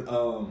they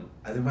were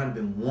there might have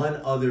been one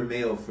other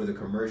male for the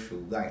commercial.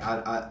 Like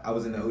I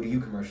was in the ODU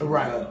commercial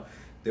right. as well.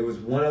 There was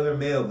one other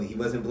male, but he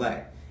wasn't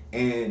black,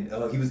 and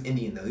he was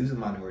Indian though. He was a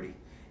minority.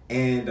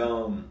 And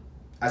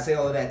I say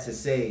all of that to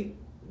say,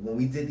 when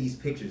we did these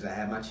pictures, I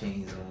had my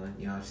chains on.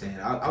 You know what I'm saying?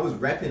 I was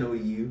repping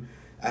ODU.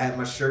 I had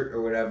my shirt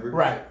or whatever.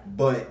 Right.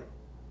 But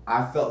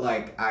I felt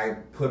like I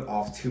put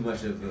off too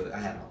much of I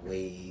had my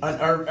waves.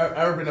 An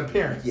urban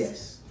appearance.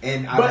 Yes.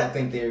 And I don't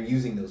think they're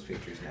using those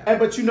pictures now.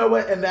 But you know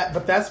what?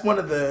 But that's one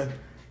of the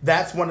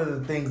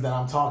things that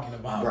I'm talking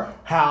about. Right.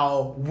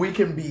 How we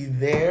can be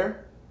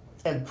there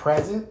and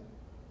present,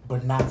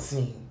 but not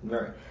seen.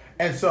 Right.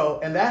 And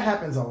that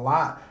happens a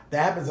lot.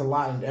 That happens a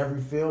lot in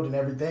every field and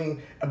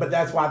everything. But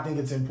that's why I think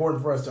it's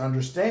important for us to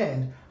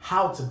understand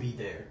how to be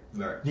there.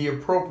 Right. The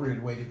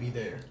appropriate way to be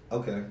there.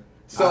 Okay.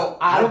 So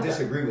I don't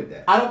disagree with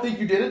that. I don't think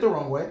you did it the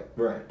wrong way.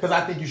 Right. Because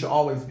I think you should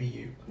always be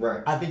you.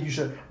 Right. I think you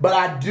should. But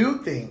I do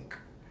think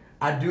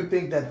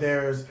that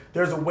there's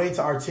a way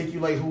to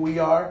articulate who we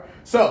are.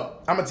 So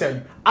I'm gonna tell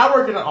you, I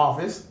work in an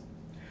office,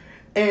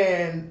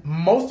 and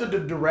most of the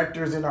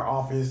directors in our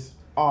office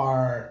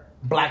are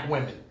black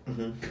women.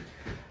 Mm-hmm.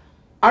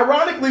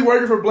 Ironically,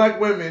 working for black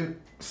women,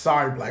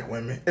 sorry black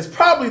women, is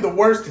probably the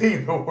worst thing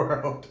in the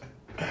world.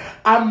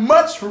 I'd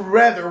much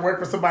rather work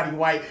for somebody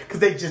white because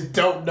they just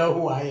don't know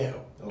who I am.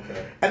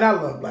 Okay. And I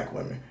love black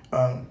women,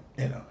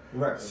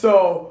 Right.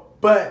 So,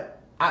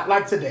 but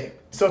like today.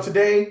 So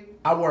today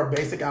I wore a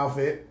basic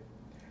outfit,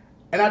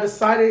 and I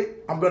decided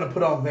I'm going to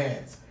put on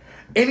Vans.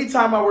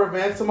 Anytime I wear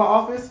Vans to my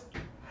office,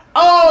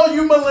 oh,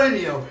 you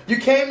millennial. You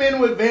came in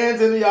with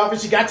Vans in the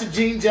office. You got your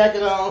jean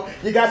jacket on.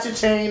 You got your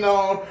chain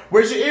on.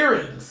 Where's your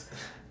earrings?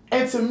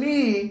 And to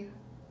me,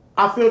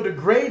 I feel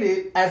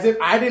degraded as if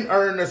I didn't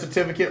earn a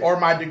certificate or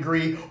my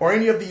degree or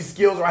any of these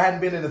skills, or I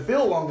hadn't been in the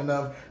field long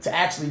enough to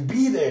actually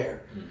be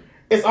there.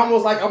 It's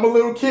almost like I'm a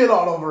little kid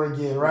all over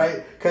again,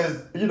 right?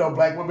 Because,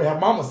 black women have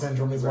mama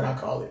syndrome is what I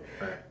call it.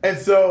 Right. And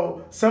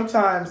so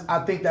sometimes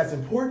I think that's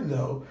important,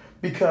 though,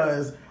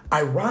 because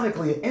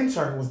ironically, an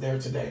intern was there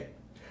today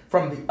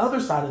from the other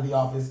side of the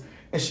office,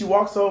 and she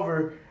walks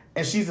over,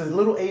 and she's a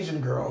little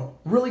Asian girl,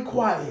 really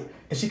quiet,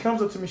 and she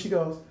comes up to me, she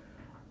goes,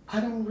 I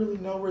don't really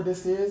know where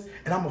this is,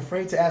 and I'm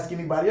afraid to ask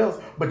anybody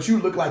else, but you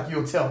look like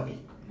you'll tell me.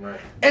 Right.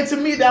 And to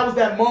me, that was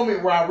that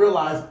moment where I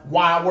realized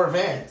why I wear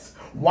Vans,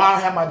 why I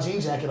have my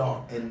jean jacket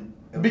on.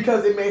 And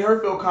because it made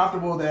her feel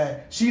comfortable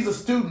that she's a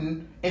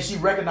student and she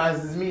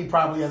recognizes me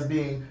probably as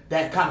being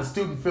that kind of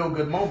student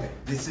feel-good moment.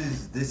 This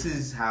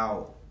is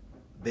how,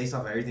 based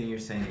off everything you're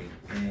saying,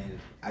 and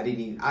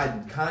I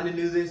kind of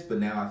knew this, but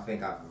now I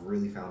think I've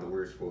really found the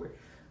words for it.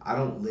 I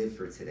don't live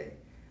for today.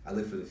 I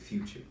live for the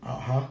future.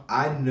 Uh-huh.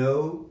 I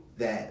know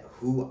that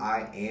who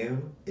I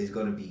am is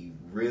going to be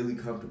really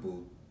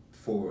comfortable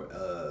for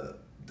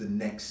the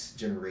next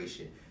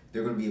generation.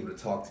 They're going to be able to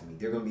talk to me.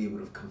 They're going to be able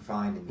to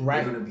confide in me.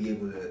 Right. They're going to be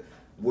able to...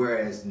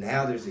 Whereas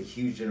now there's a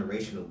huge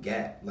generational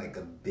gap, like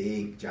a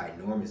big,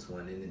 ginormous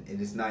one.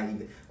 And it's not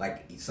even...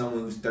 Like, someone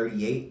who's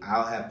 38,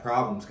 I'll have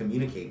problems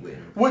communicating with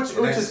him. Which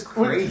is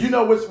crazy.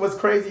 What's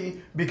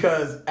crazy,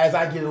 because as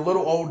I get a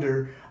little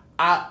older...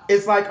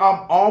 it's like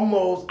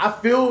I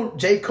feel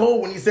J.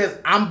 Cole when he says,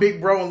 I'm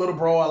big bro and little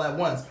bro all at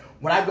once.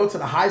 When I go to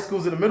the high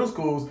schools and the middle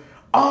schools,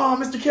 oh,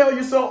 Mr. Kell,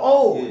 you're so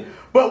old. Yeah.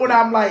 But when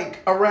I'm like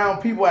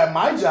around people at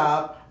my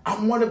job,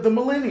 I'm one of the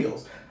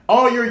millennials.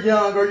 oh, you're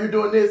young or you're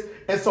doing this.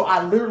 And so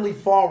I literally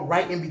fall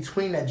right in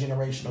between that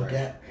generational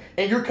gap.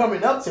 And you're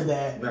coming up to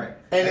that. Right.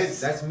 And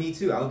that's me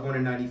too. I was born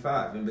in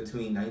 95, in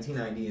between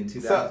 1990 and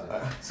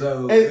 2000.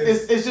 So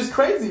it's just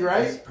crazy,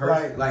 right? It's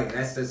perfect. Like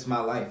that's just my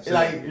life.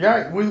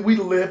 So, we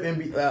live in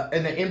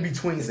the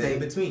in-between state. In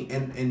between.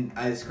 And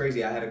it's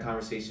crazy. I had a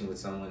conversation with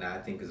someone that I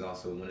think is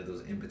also one of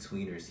those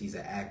in-betweeners. He's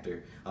an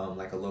actor,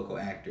 like a local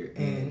actor.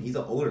 And he's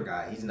an older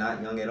guy. He's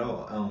not young at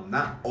all.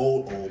 Not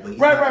old, but he's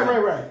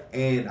right.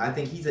 And I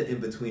think he's an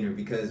in-betweener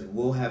because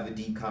we'll have a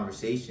deep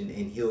conversation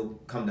and he'll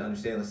come to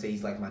understand. Let's say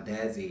he's like my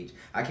dad's age.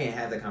 I can't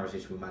have that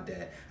conversation with my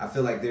dad. I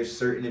feel like there's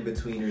certain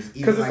in-betweeners.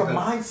 Because it's a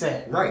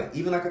mindset. Right.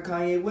 Even like a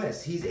Kanye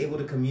West. He's able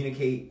to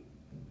communicate,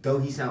 though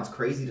he sounds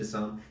crazy to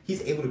some,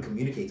 he's able to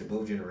communicate to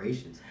both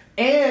generations.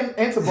 And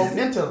to both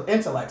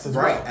intellects as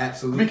well. Right,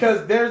 absolutely.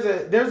 Because there's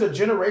a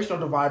generational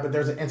divide, but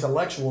there's an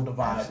intellectual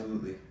divide.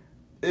 Absolutely.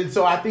 And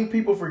so I think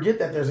people forget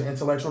that there's an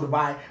intellectual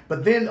divide.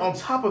 But then on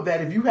top of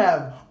that, if you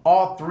have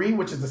all three,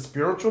 which is the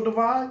spiritual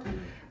divide,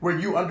 where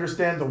you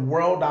understand the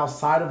world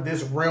outside of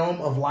this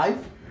realm of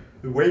life,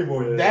 way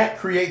more than that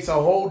creates a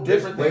whole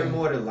different thing. Way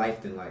more to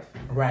life than life.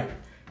 Right.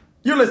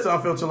 You're listening to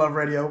Unfiltered Love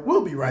Radio.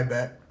 We'll be right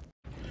back.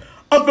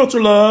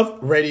 Unfiltered Love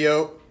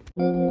Radio.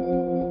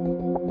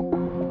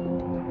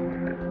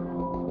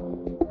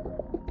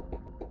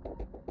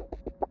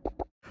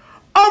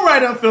 All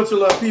right, Unfiltered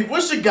Love people.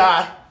 What's your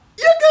guy?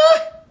 Your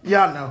guy?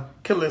 Y'all know.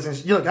 Listen,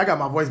 look, I got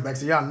my voice back,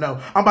 so y'all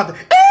know. I'm about to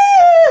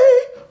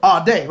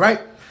all day, right?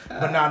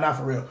 But nah, not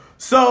for real.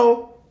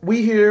 So,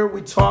 we here,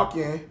 we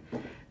talking.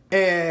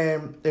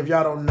 And if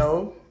y'all don't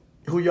know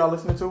who y'all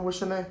listening to,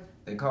 what's your name?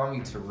 They call me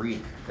Tariq.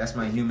 That's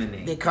my human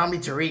name. They call me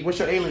Tariq. What's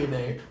your alien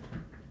name?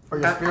 Or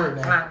your spirit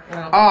name?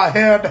 Oh,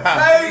 hell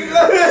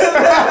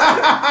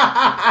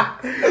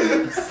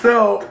no.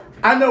 So,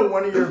 I know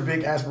one of your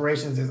big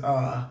aspirations is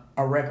a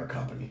record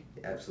company.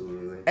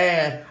 Absolutely.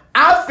 And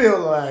I feel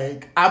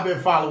like I've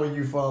been following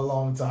you for a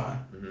long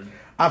time. Mm-hmm.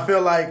 I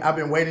feel like I've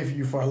been waiting for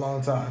you for a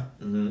long time.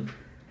 Mm-hmm.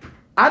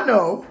 I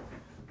know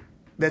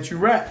that you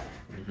rap.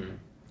 Mm-hmm.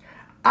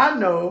 I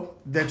know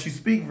that you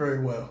speak very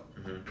well.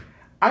 Mm-hmm.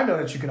 I know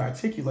that you can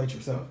articulate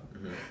yourself.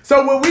 Mm-hmm.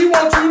 So what we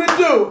want you to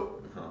do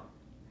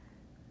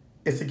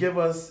is to give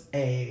us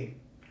a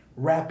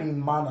rapping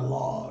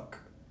monologue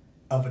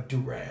of a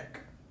do-rag.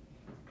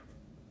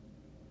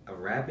 A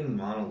rapping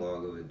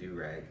monologue of a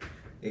do-rag.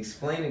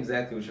 Explain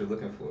exactly what you're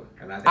looking for.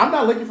 And I'm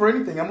not looking for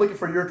anything. I'm looking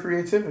for your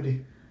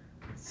creativity.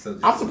 So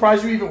I'm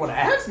surprised you even would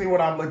ask me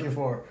what I'm looking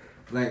for.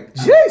 Like,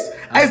 jeez,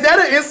 is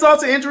that an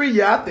insult to injury?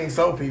 Yeah, I think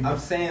so, people. I'm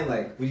saying,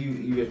 like,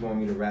 you just want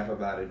me to rap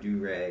about a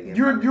do-rag.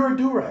 You're a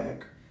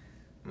do-rag.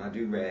 My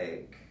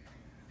do-rag.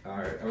 All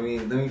right. I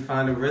mean, let me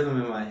find a rhythm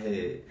in my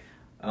head.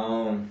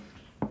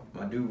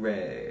 My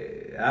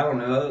do-rag. I don't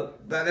know.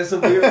 That's a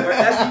weird word.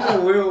 That's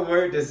even a weird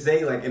word to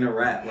say, like, in a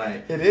rap.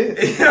 Like, it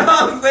is. You know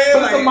what I'm saying?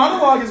 But it's a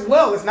monologue as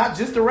well. It's not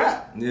just a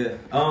rap. Yeah.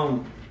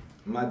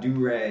 My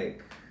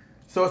do-rag.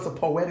 So it's a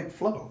poetic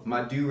flow.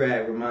 My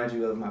do-rag reminds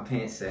you of my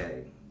pants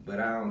sag. But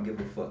I don't give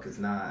a fuck,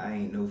 cause I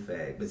ain't no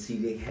fag. But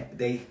see,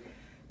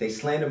 they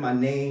slander my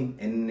name,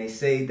 and then they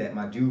say that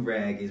my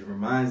do-rag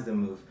reminds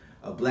them of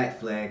a black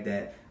flag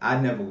that I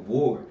never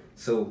wore.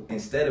 So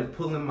instead of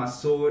pulling my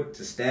sword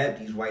to stab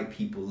these white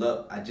people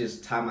up, I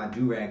just tie my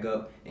do-rag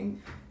up and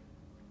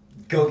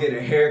go get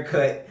a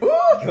haircut,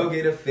 go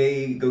get a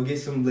fade, go get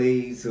some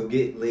lays, go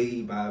get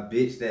laid by a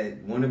bitch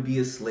that wanna be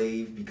a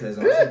slave because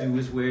all she do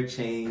is wear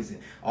chains, and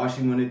all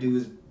she wanna do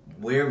is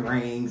wear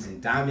rings and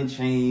diamond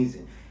chains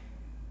and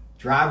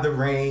drive the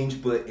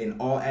range. But in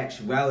all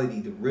actuality,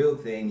 the real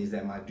thing is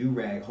that my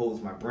do-rag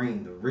holds my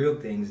brain. The real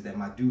thing is that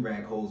my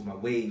do-rag holds my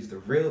waves. The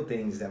real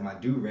thing is that my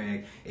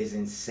do-rag is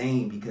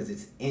insane because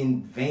it's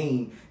in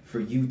vain for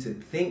you to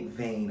think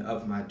vain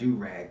of my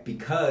do-rag,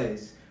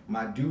 because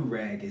my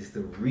do-rag is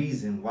the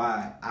reason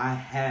why I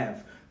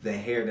have the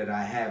hair that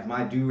I have.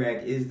 My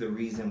do-rag is the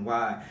reason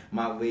why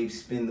my waves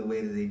spin the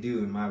way that they do,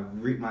 and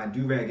my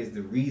do-rag is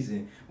the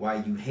reason why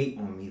you hate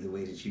on me the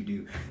way that you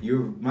do.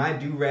 My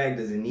do-rag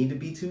doesn't need to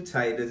be too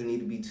tight, doesn't need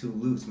to be too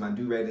loose. My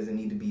do-rag doesn't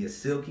need to be a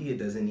silky, it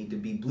doesn't need to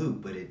be blue,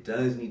 but it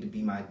does need to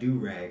be my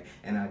do-rag,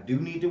 and I do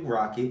need to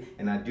rock it,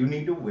 and I do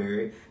need to wear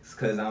it,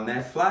 because I'm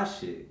that fly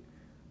shit.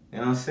 You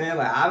know what I'm saying?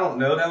 Like, I don't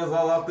know. That was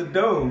all off the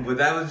dome, but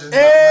that was just...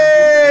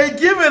 Hey,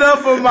 give it up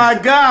for my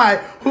guy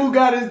who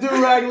got his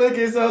do-rag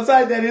looking so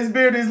tight that his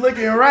beard is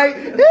looking right.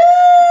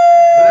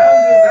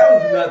 That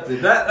was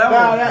nothing.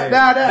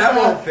 That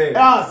wasn't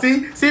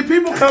fair. See,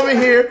 people come in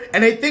here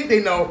and they think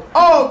they know,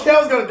 oh,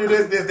 Kel's going to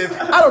do this.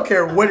 I don't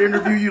care what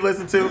interview you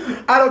listen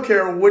to. I don't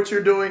care what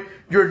you're doing.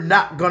 You're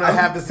not going to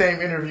have the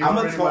same interview. I'm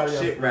a talk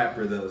shit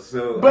rapper, though.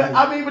 So, but,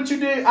 what you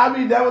did,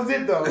 that was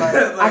it, though. Like,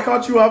 I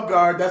caught you off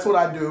guard. That's what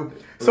I do.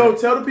 So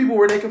tell the people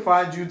where they can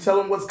find you. Tell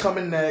them what's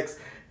coming next.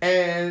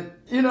 And,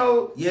 give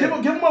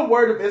them a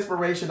word of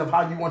inspiration of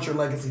how you want your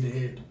legacy to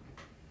end.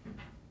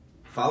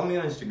 Follow me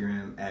on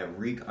Instagram at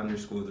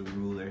Reek_the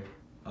Ruler.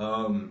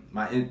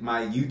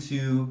 My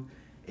YouTube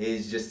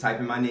is just type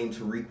in my name,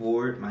 Tariq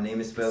Ward. My name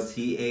is spelled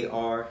Tariq,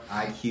 Ward,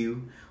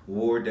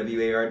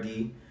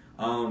 Ward.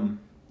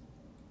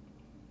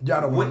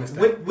 Y'all don't want to miss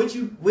that.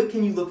 What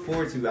can you look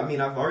forward to? I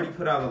mean, I've already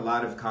put out a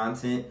lot of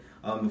content.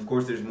 Of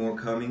course, there's more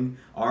coming.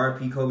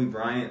 R.I.P. Kobe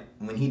Bryant.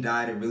 When he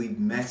died, it really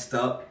messed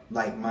up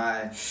like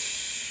my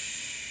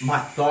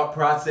thought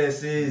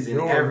processes and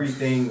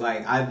everything.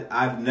 Like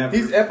I've never.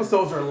 These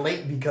episodes are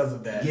late because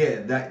of that. Yeah,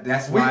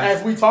 that's why.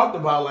 As we talked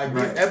about, like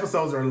these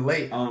episodes are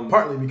late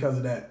partly because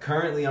of that.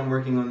 Currently, I'm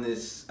working on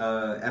this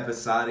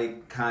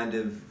episodic kind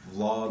of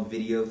vlog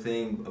video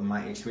thing of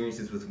my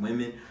experiences with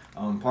women.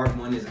 Part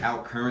 1 is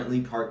out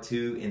currently. Part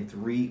 2 and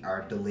 3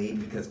 are delayed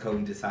because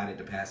Kobe decided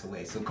to pass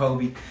away. So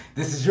Kobe,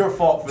 this is your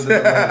fault for the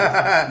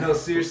delay. No,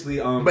 seriously.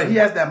 But he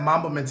has that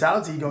Mamba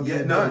mentality. He gonna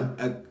get it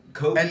done.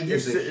 Kobe and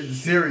is a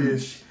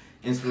serious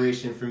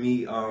inspiration for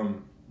me.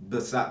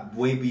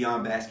 Way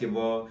beyond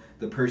basketball,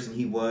 the person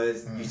he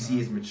was. You see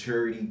his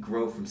maturity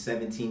grow from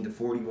 17 to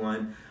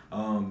 41.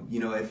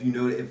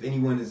 If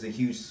anyone is a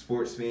huge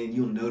sports fan,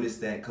 you'll notice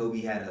that Kobe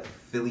had a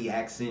Philly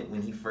accent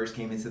when he first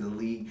came into the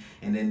league,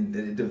 and then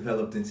it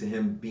developed into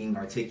him being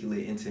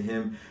articulate, into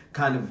him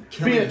kind of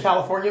killing. Being a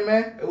California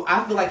man,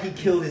 I feel like he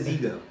killed his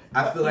ego.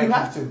 I feel like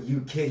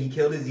he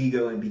killed his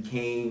ego and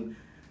became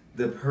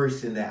the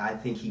person that I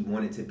think he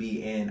wanted to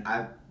be. And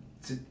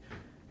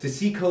to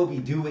see Kobe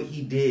do what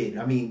he did,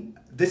 I mean,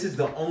 this is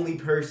the only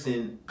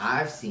person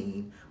I've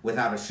seen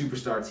without a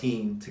superstar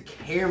team to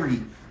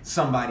carry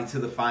somebody to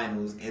the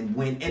finals and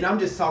win. And I'm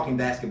just talking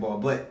basketball,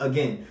 but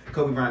again,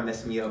 Kobe Bryant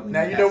messed me up.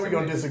 Now you know we're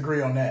gonna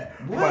disagree on that.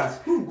 What? But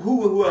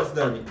who else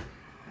done it?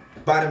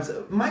 By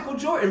themselves. Michael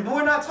Jordan, but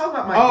we're not talking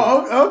about Michael.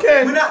 Oh,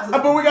 okay. We're not,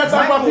 but we got to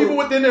talk about people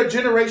within their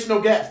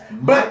generational gaps.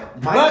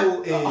 But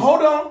Michael is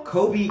hold on,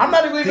 Kobe. I'm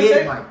not even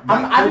saying.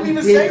 I didn't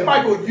even say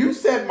Michael. You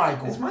said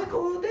Michael. It's Michael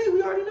all day.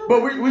 We already know.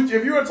 But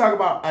if you were to talk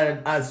about a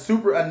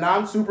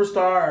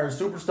non-superstar or a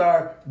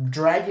superstar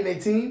dragging a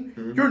team,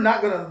 you're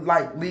not gonna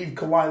leave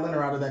Kawhi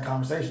Leonard out of that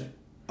conversation.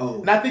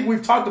 Oh. And I think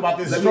we've talked about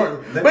this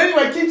shortly. But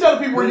anyway, keep telling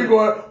people where you're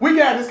going. We can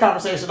have this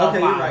conversation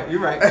offline. Okay,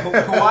 you're right.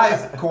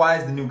 Kawhi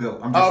is the new GOAT.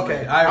 I'm just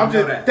okay. I already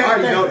know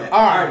that.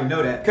 I already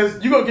know that. Because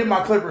you're going to get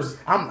my Clippers.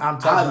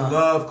 I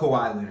love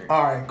Kawhi Leonard.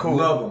 All right, cool.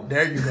 Love him.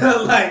 There you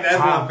go. That's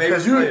my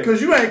favorite Because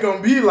you ain't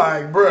going to be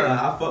like, bruh.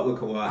 I fuck with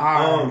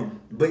Kawhi.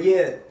 But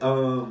yeah.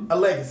 A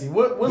legacy.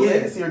 What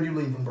legacy are you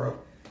leaving, bro?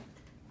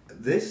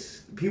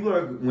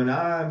 When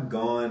I'm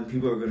gone,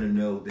 people are going to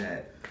know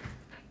that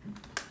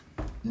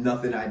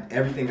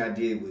everything I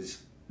did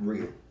was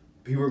real.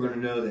 People are going to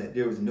know that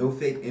there was no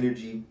fake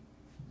energy,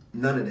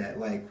 none of that.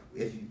 Like,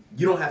 if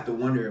you don't have to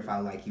wonder if I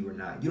like you or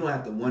not. You don't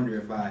have to wonder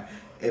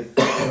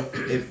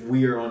if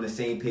we are on the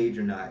same page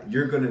or not.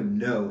 You're going to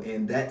know,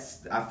 and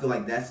I feel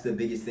like that's the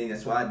biggest thing.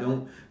 That's why I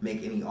don't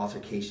make any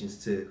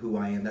altercations to who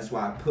I am. That's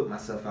why I put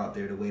myself out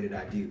there the way that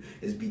I do,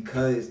 is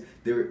because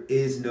there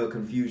is no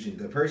confusion.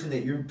 The person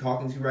that you're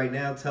talking to right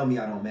now, tell me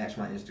I don't match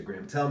my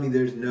Instagram. Tell me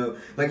there's no,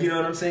 you know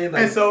what I'm saying?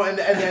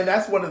 And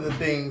that's one of the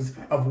things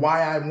of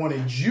why I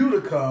wanted you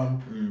to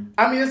come.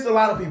 I mean, it's a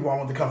lot of people I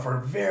want to come for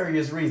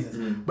various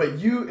reasons, but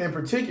you in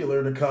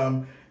particular to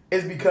come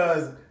is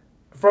because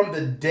from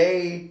the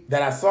day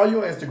that I saw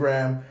you on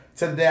Instagram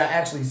to the day I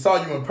actually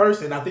saw you in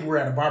person, I think we were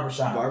at a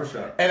barbershop.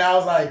 And I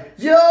was like,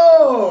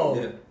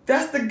 yo,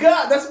 that's the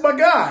guy. That's my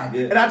guy.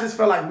 Yeah. And I just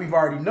felt like we've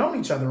already known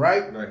each other,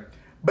 right? Right.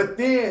 But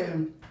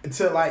then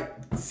to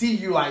see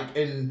you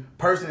in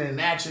person and in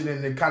action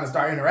and to kind of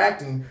start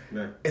interacting,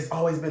 it's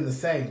always been the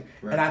same.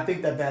 Right. And I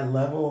think that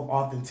level of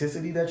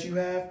authenticity that you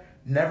have,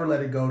 never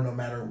let it go no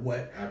matter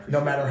what.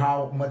 No matter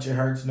how much it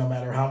hurts, no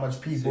matter how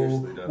much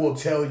people will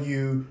tell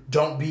you,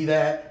 don't be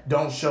that,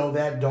 don't show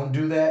that, don't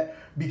do that.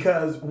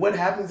 Because what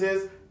happens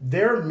is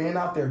there are men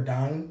out there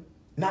dying,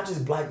 not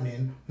just black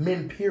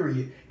men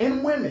period,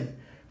 and women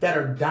that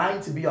are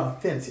dying to be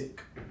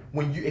authentic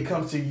when it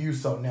comes to you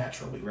so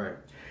naturally. Right.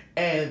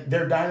 And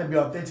they're dying to be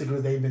authentic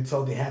because they've been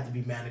told they have to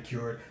be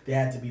manicured, they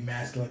have to be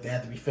masculine, they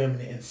have to be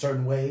feminine in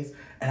certain ways.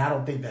 And I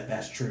don't think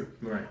that's true.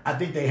 Right. I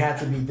think they have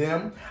to be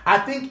them. I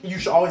think you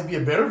should always be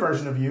a better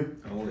version of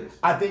you. Always.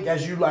 I think,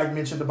 as you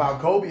mentioned about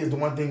Kobe, is the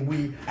one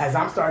thing as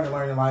I'm starting to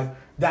learn in life,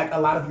 that a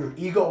lot of your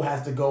ego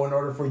has to go in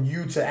order for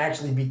you to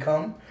actually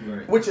become,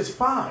 which is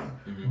fine.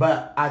 Mm-hmm.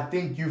 But I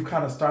think you've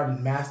kind of started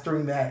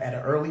mastering that at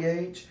an early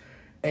age,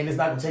 and it's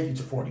not going to take you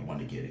to 41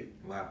 to get it.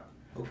 Wow.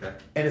 Okay.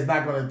 And it's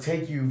not going to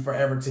take you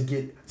forever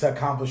to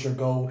accomplish your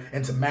goal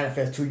and to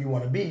manifest who you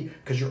want to be,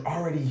 because you're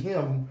already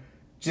him,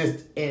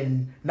 just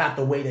in not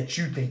the way that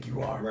you think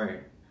you are. Right.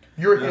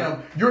 You're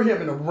him. You're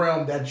him in a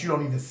realm that you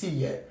don't even see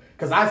yet,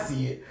 because I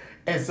see it.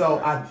 And so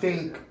I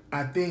think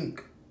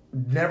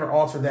never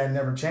alter that,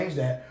 never change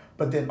that,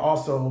 but then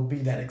also be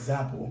that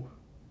example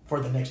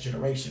for the next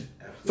generation.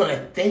 Absolutely. So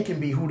that they can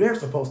be who they're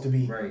supposed to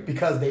be,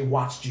 because they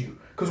watched you.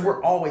 Because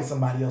we're always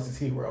somebody else's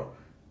hero.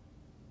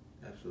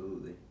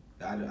 Absolutely.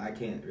 I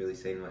can't really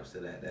say much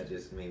to that. That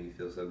just made me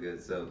feel so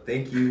good. So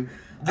thank you.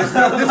 This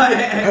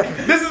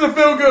is a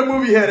feel-good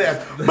movie head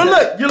ass. But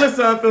look, you're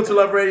listening to Unfiltered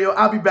Love Radio.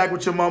 I'll be back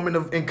with your moment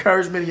of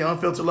encouragement, your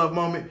unfiltered love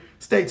moment.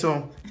 Stay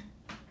tuned.